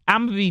 but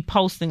I'm gonna be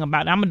posting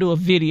about it. I'm gonna do a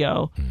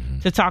video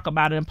to talk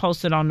about it and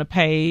post it on the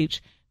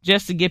page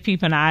just to give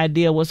people an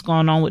idea what's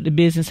going on with the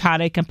business, how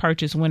they can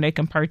purchase, when they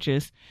can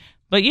purchase.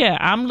 But yeah,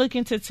 I'm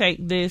looking to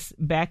take this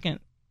back into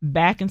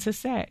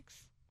Saks.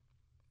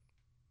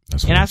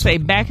 And I say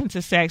back into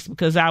Saks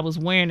because I was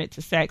wearing it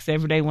to Saks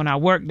every day when I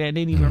worked there. I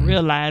didn't even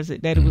realize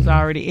that it was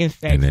already in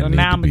Saks. So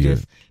now I'm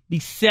just be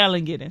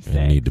selling it in Saks.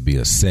 There need to be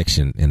a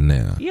section in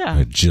there.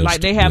 Yeah.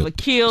 Like they have a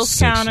Kills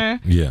counter.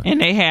 Yeah.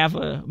 And they have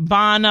a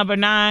Bond number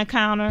 9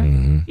 counter.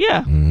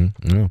 Yeah.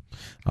 Yeah.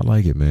 I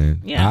like it,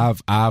 man. Yeah.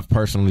 I've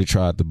personally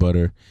tried the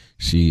butter.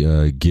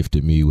 She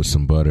gifted me with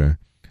some butter.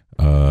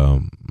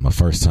 My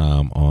first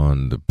time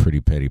on the Pretty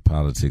Petty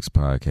Politics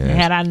podcast.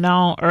 Had I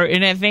known or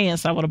in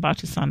advance, I would have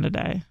bought you some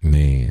today.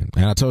 Man,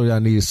 and I told you I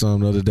needed some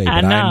the other day,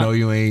 but I know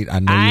you ain't. I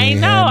know you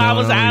ain't. I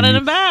was out and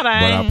about.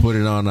 But I put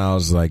it on. I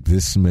was like,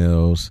 this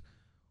smells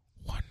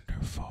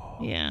wonderful.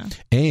 Yeah.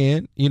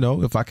 And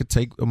if I could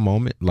take a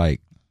moment,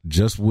 like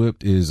Just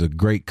Whipped is a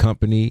great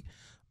company.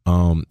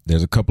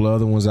 There's a couple of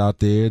other ones out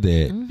there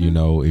that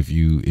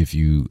if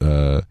you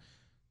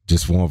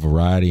just want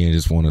variety and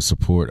just want to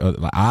support,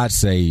 I'd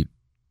say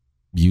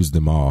use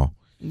them all.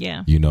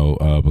 Yeah.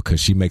 Because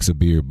she makes a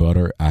beard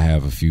butter. I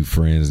have a few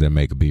friends that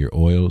make beard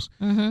oils.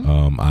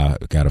 I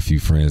got a few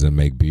friends that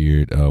make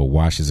beard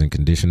washes and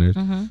conditioners.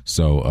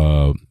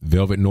 So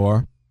Velvet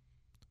Noir,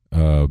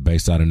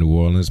 based out of New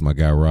Orleans, my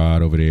guy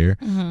Rod over there.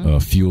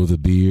 Fuel the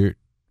Beard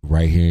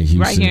right here in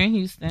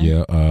Houston.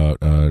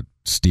 Yeah.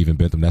 Stephen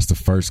Bentham. That's the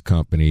first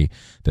company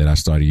that I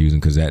started using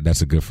because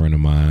that's a good friend of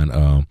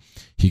mine.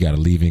 He got a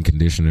leave-in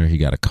conditioner. He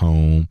got a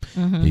comb.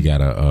 He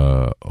got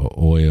a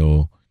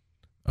oil.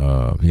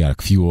 He got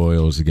a few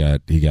oils. He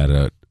got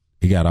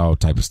all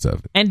type of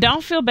stuff. And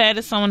don't feel bad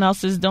if someone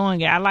else is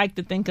doing it. I like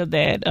to think of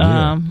that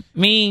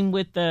meme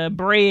with the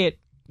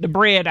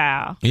bread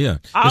aisle. Yeah,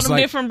 all them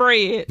different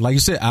bread. Like you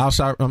said,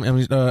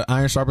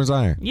 iron sharpens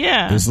iron.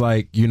 Yeah, it's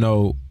like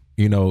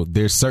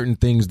there's certain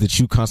things that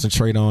you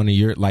concentrate on in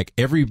your, like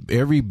every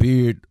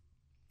beard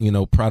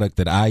product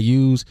that I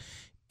use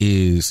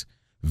is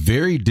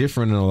very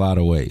different in a lot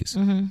of ways.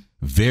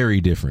 Very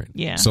different.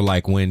 Yeah. So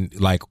like when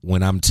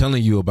I'm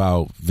telling you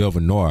about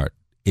Velvet Noir,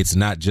 it's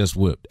not Just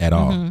Whipped at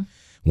all.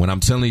 When I'm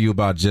telling you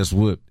about Just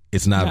Whipped,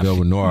 it's not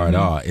Velvet Noir at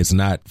all. It's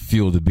not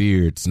Fuel the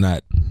Beard. It's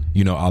not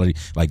all of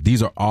these, like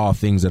these are all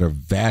things that are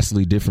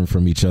vastly different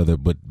from each other,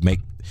 but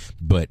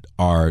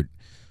are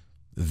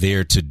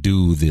there to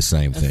do the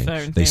same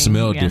thing. They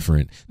smell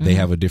different. They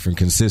have a different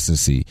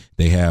consistency.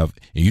 And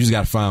you just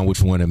got to find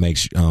which one that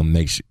makes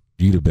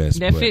you the best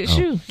that fits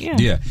you.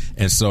 Yeah.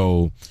 And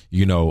so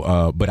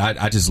but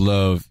I just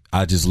love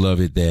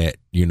it that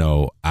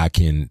I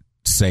can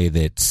say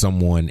that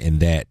someone in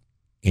that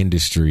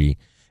industry,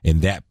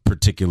 in that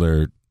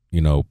particular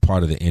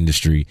part of the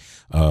industry,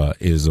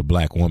 is a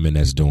black woman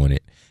that's doing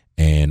it.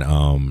 And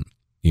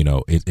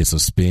it's a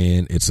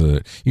spin. It's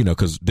a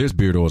because there's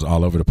beard oils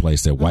all over the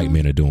place that white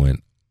men are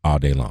doing all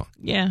day long.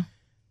 Yeah.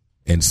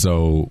 And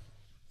so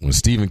when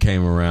Steven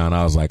came around,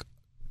 I was like,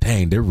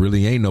 dang, there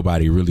really ain't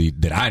nobody really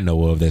that I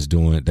know of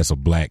that's a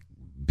black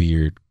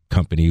beard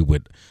company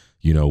with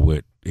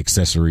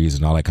accessories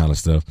and all that kind of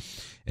stuff.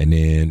 And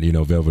then,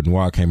 Velvet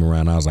Noir came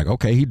around. And I was like,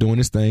 okay, he doing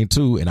this thing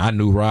too. And I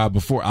knew Rob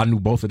before. I knew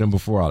both of them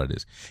before all of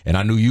this. And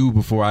I knew you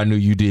before I knew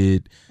you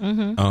did,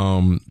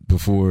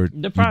 before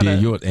the product. You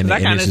did yours. And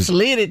I kind of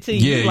slid it to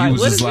you. Yeah, like, you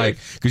was just like,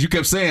 because you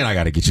kept saying, I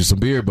got to get you some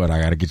beard butter.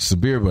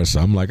 So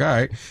I'm like, all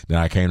right. Then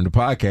I came to the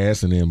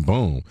podcast and then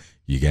boom,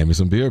 you gave me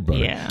some beard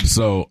butter. Yeah.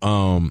 So,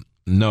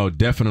 no,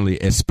 definitely,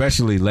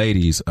 especially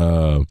ladies,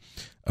 black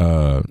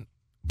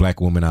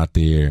women out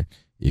there,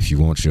 if you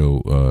want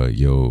your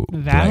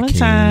black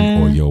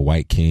king or your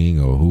white king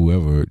or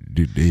whoever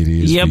it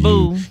is, your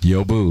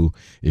boo,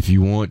 if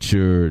you want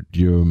your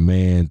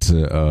man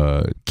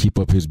to keep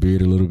up his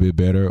beard a little bit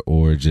better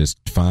or just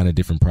find a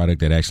different product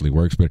that actually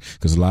works better,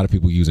 because a lot of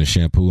people using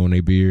shampoo on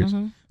their beards.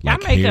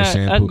 Like I make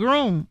a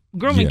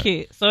grooming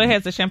kit, so it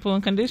has a shampoo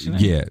and conditioner.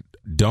 Yeah,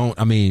 don't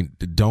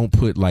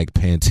put like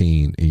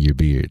Pantene in your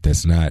beard.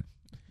 That's not.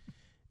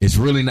 It's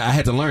really not. I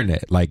had to learn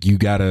that. Like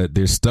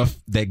there's stuff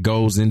that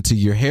goes into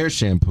your hair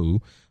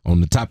shampoo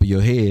on the top of your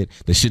head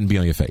that shouldn't be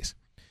on your face.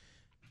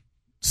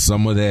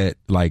 Some of that,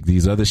 like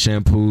these other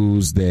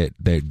shampoos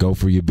that go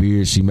for your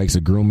beard, she makes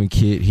a grooming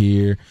kit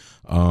here.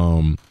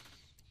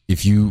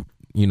 If you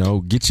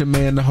get your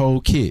man the whole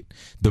kit,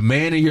 the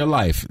man in your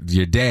life,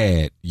 your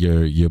dad,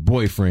 your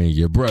boyfriend,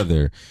 your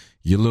brother,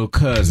 your little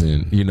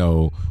cousin,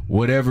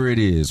 whatever it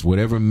is,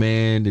 whatever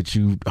man that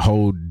you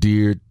hold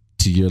dear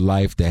to your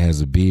life that has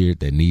a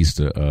beard that needs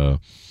to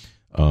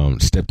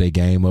step their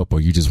game up, or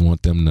you just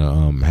want them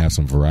to have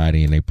some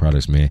variety in their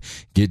products, man,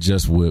 get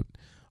Just Whipped.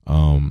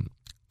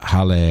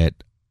 Holla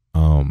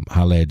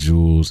at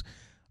Jules.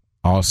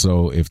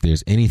 Also, if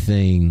there's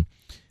anything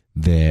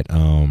that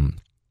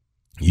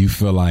you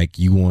feel like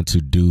you want to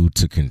do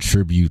to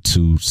contribute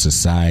to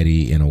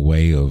society in the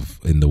way of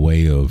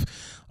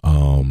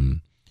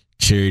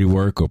charity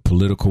work or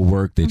political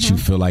work that you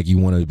feel like you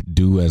want to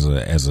do as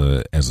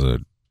a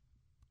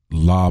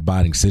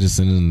law-abiding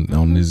citizen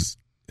on this,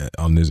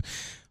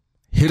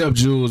 hit up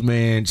Jules,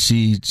 man.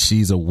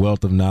 She's a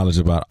wealth of knowledge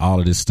about all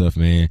of this stuff,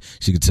 man.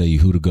 She can tell you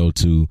who to go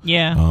to.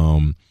 Yeah.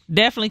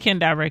 Definitely can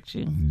direct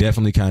you.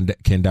 Definitely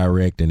can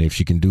direct, and if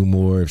she can do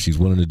more, if she's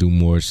willing to do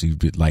more,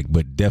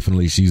 but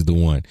definitely she's the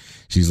one.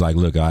 She's like,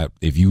 look,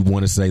 if you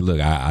want to say,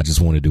 look, I just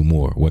want to do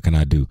more. What can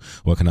I do?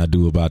 What can I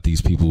do about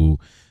these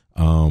people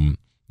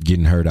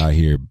getting hurt out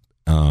here?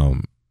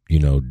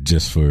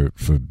 Just for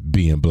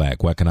being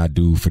black. What can I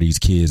do for these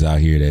kids out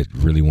here that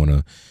really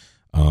want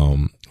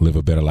live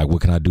a better life.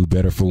 What can I do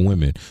better for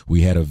women?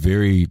 We had a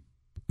very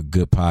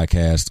good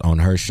podcast on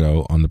her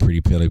show on the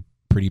Pretty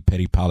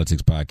Petty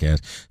Politics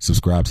podcast.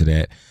 Subscribe to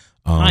that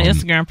on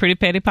Instagram, Pretty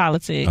Petty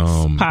Politics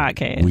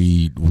podcast.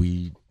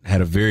 We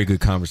had a very good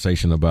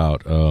conversation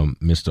about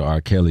Mr.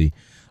 R. Kelly.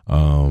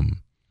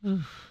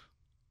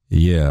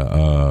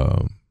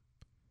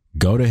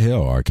 Go to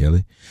hell, R.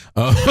 Kelly.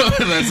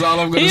 That's all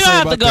I'm going to say. You don't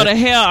have to go to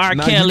hell, R.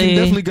 Kelly. You can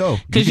definitely go.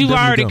 Because you've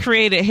already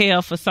created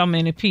hell for so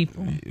many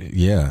people.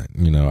 Yeah.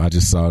 I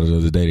just saw it the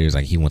other day. There's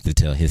like, he wants to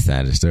tell his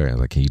side of the story. I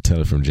was like, can you tell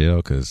it from jail?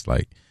 Because,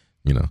 like,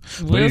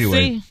 But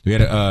anyway, we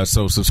had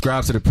so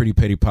subscribe to the Pretty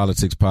Petty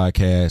Politics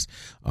podcast.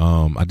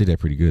 I did that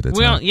pretty good that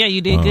time. Yeah, you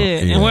did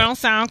good. Yeah. And we're on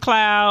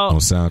SoundCloud.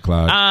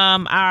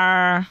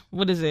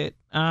 What is it?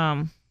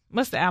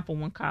 What's the Apple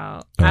one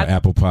called?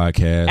 Apple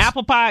Podcast.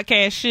 Apple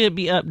Podcast should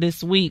be up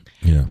this week.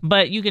 Yeah.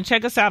 But you can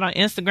check us out on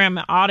Instagram,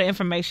 and all the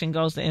information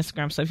goes to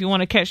Instagram. So if you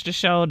want to catch the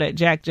show that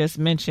Jack just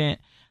mentioned,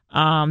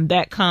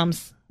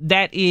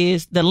 that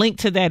is the link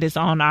to that is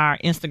on our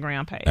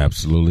Instagram page.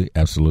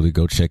 Absolutely.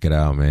 Go check it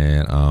out,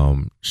 man.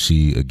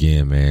 She's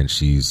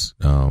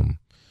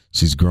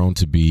grown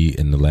to be,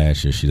 in the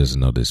last year, she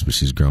doesn't know this, but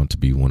she's grown to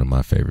be one of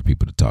my favorite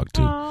people to talk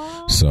to.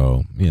 Aww.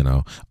 So,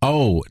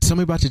 tell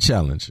me about your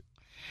challenge.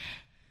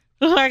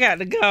 Oh, I got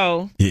to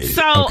go. Yeah,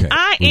 so okay.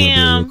 I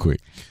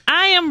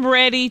am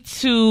ready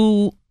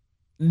to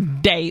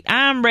date.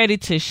 I'm ready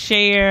to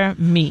share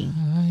me.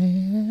 I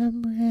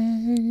am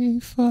ready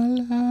for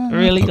love.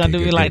 Really gonna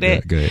do me like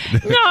that? Good.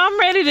 No, I'm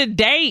ready to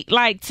date.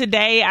 Like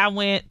today, I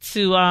went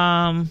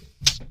to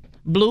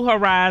Blue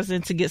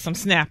Horizon to get some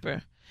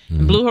snapper.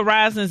 Mm-hmm. Blue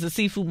Horizon is a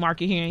seafood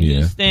market here in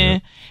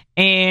Houston,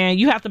 and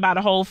you have to buy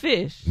the whole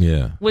fish.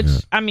 Yeah, which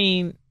I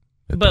mean.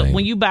 But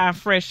when you buy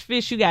fresh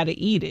fish, you got to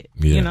eat it.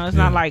 Yeah, it's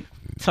not like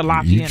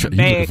tilapia in a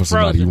bag for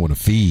somebody frozen. You want to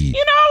feed.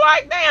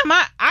 Like damn,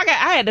 I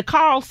had to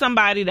call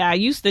somebody that I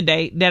used to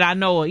date that I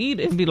know will eat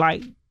it and be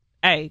like,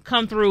 "Hey,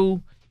 come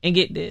through and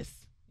get this."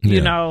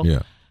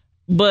 Yeah.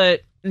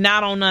 But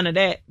not on none of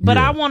that. But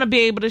I want to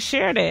be able to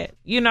share that.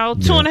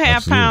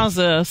 2.5 pounds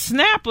of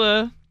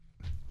snapper.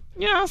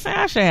 You know what I'm saying?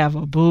 I should have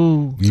a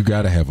boo. You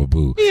got to have a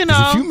boo.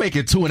 If you make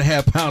it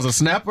 2.5 pounds of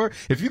snapper,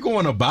 if you're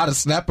going to buy the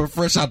snapper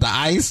fresh out the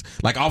ice,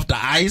 like off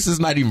the ice, it's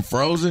not even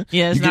frozen.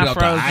 Yeah, it's you not get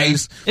frozen. Off the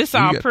ice. It's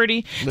all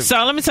pretty.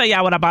 So let me tell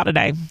y'all what I bought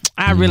today.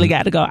 I really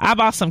got to go. I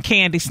bought some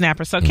candy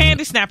snapper. So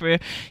candy snapper,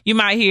 you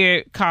might hear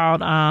it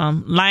called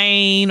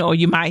Lane, or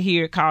you might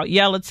hear it called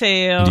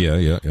Yellowtail.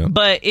 Yeah.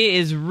 But it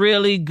is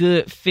really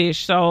good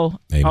fish. So,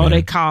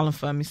 they calling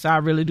for me. So I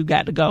really do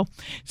got to go.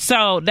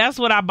 So that's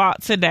what I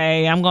bought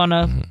today. I'm going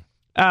to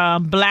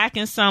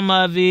blacken some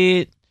of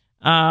it,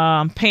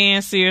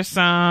 pan sear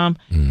some,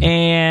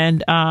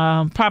 and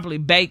probably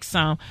bake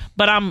some.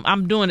 But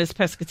I'm doing this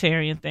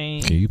pescatarian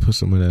thing. Can you put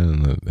some of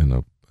that in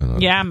a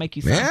Yeah, I'll make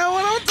you some. Man,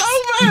 what I'm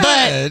talking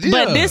about.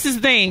 But this is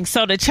the thing.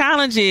 So the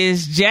challenge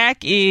is Jack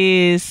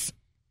is,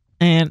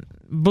 and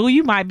Boo,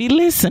 you might be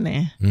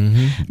listening.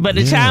 Mm-hmm. But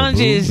the challenge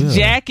is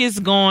Jack is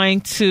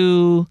going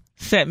to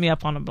set me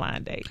up on a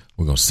blind date.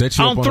 We're going to set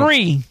you up on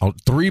three. On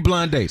 3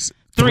 blind dates.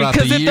 3,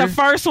 because if the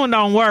first one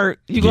don't work,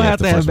 you're going to have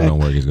to have it. If the first one don't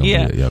work, it's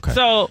going to be okay.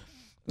 So,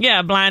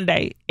 blind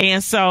date.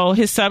 And so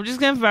his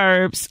subjects and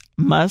verbs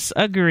must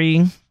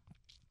agree.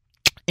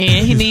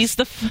 And he needs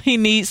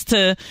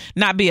to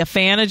not be a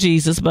fan of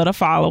Jesus, but a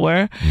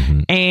follower.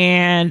 Mm-hmm.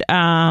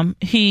 And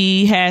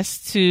he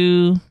has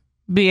to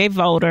be a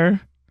voter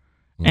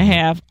and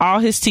have all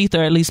his teeth,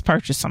 or at least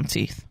purchase some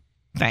teeth.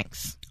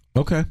 Thanks.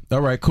 Okay.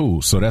 All right,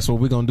 cool. So that's what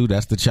we're going to do.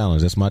 That's the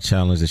challenge. That's my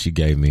challenge that she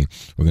gave me.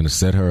 We're going to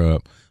set her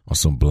up on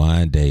some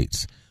blind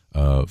dates.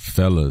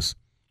 Fellas,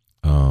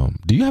 do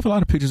you have a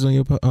lot of pictures on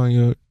your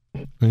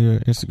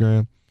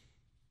Instagram?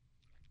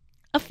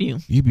 A few.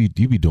 You be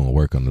doing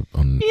work on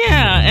and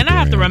I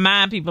have to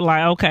remind people,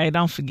 like, okay,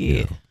 don't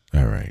forget.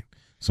 Yeah. All right.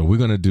 So we're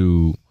gonna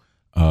do.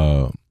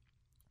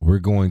 We're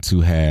going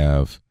to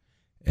have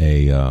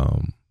a.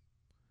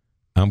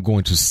 I'm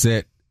going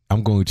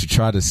to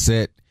try to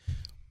set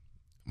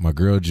my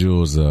girl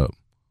Jules up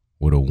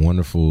with a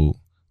wonderful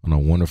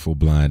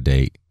blind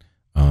date.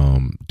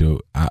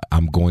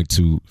 I'm going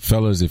to,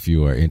 fellas, if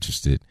you are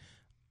interested,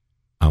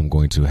 I'm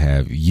going to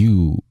have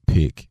you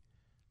pick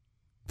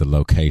the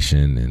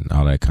location and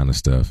all that kind of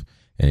stuff,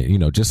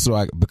 and just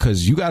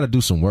because you got to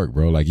do some work,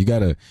 bro. Like you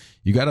gotta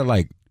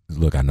like,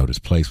 look, I know this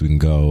place we can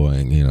go,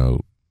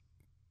 and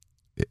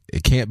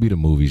it can't be the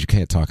movies. You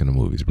can't talk in the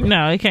movies, bro.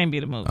 No, it can't be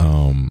the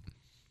movies.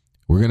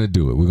 We're gonna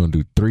do it. We're gonna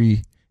do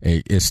 3,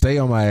 and stay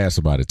on my ass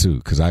about it too,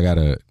 because I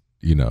gotta,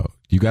 you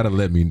gotta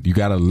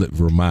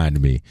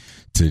remind me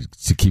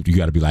to keep. You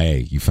gotta be like, hey,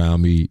 you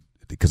found me,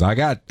 because I'm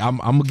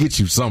gonna get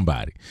you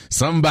somebody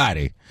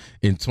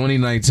in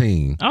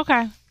 2019.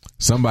 Okay.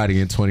 Somebody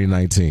in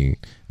 2019.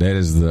 That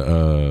is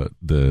the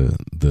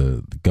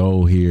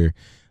goal here.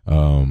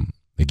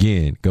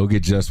 Again, go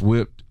get Just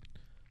Whipped.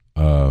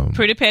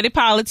 Pretty Petty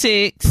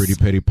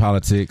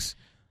Politics.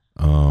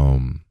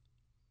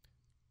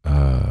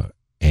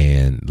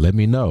 And let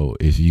me know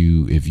if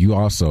you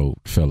also,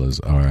 fellas,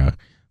 are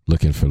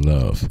looking for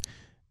love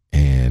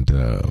And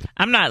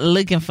I'm not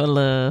looking for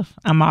love.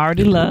 I'm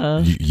already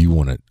loved. You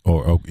want to,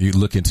 or you're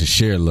looking to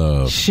share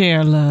love.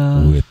 Share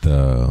love with.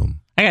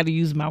 I got to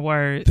use my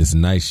words. This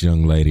nice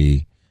young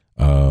lady.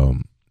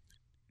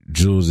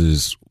 Jules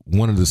is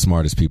one of the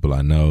smartest people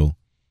I know,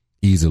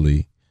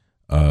 easily.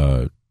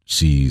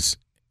 She's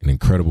an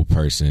incredible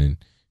person.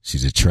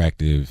 She's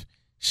attractive.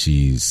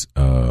 She's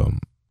a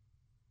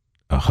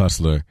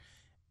hustler.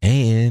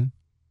 And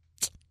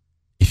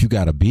if you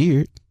got a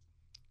beard,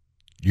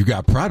 you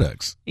got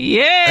products.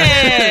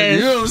 Yes.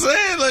 You know what I'm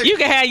saying? Like, you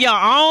can have your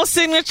own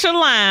signature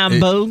line,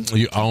 boo.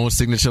 Your own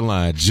signature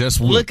line. Just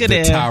with Look at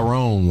the it.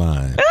 Tyrone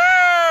line.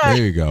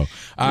 There you go.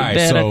 All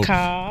right. So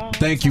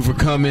thank you for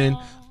coming.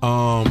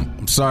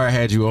 I'm sorry I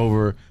had you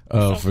over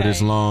for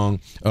this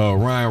long.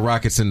 Ryan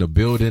Rocket's in the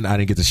building. I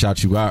didn't get to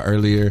shout you out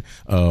earlier.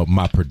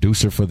 My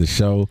producer for the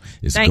show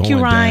is Thank going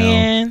you,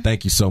 Ryan. down.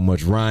 Thank you so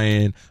much,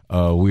 Ryan.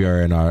 We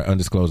are in our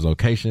undisclosed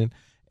location,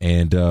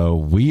 and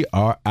we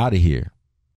are out of here.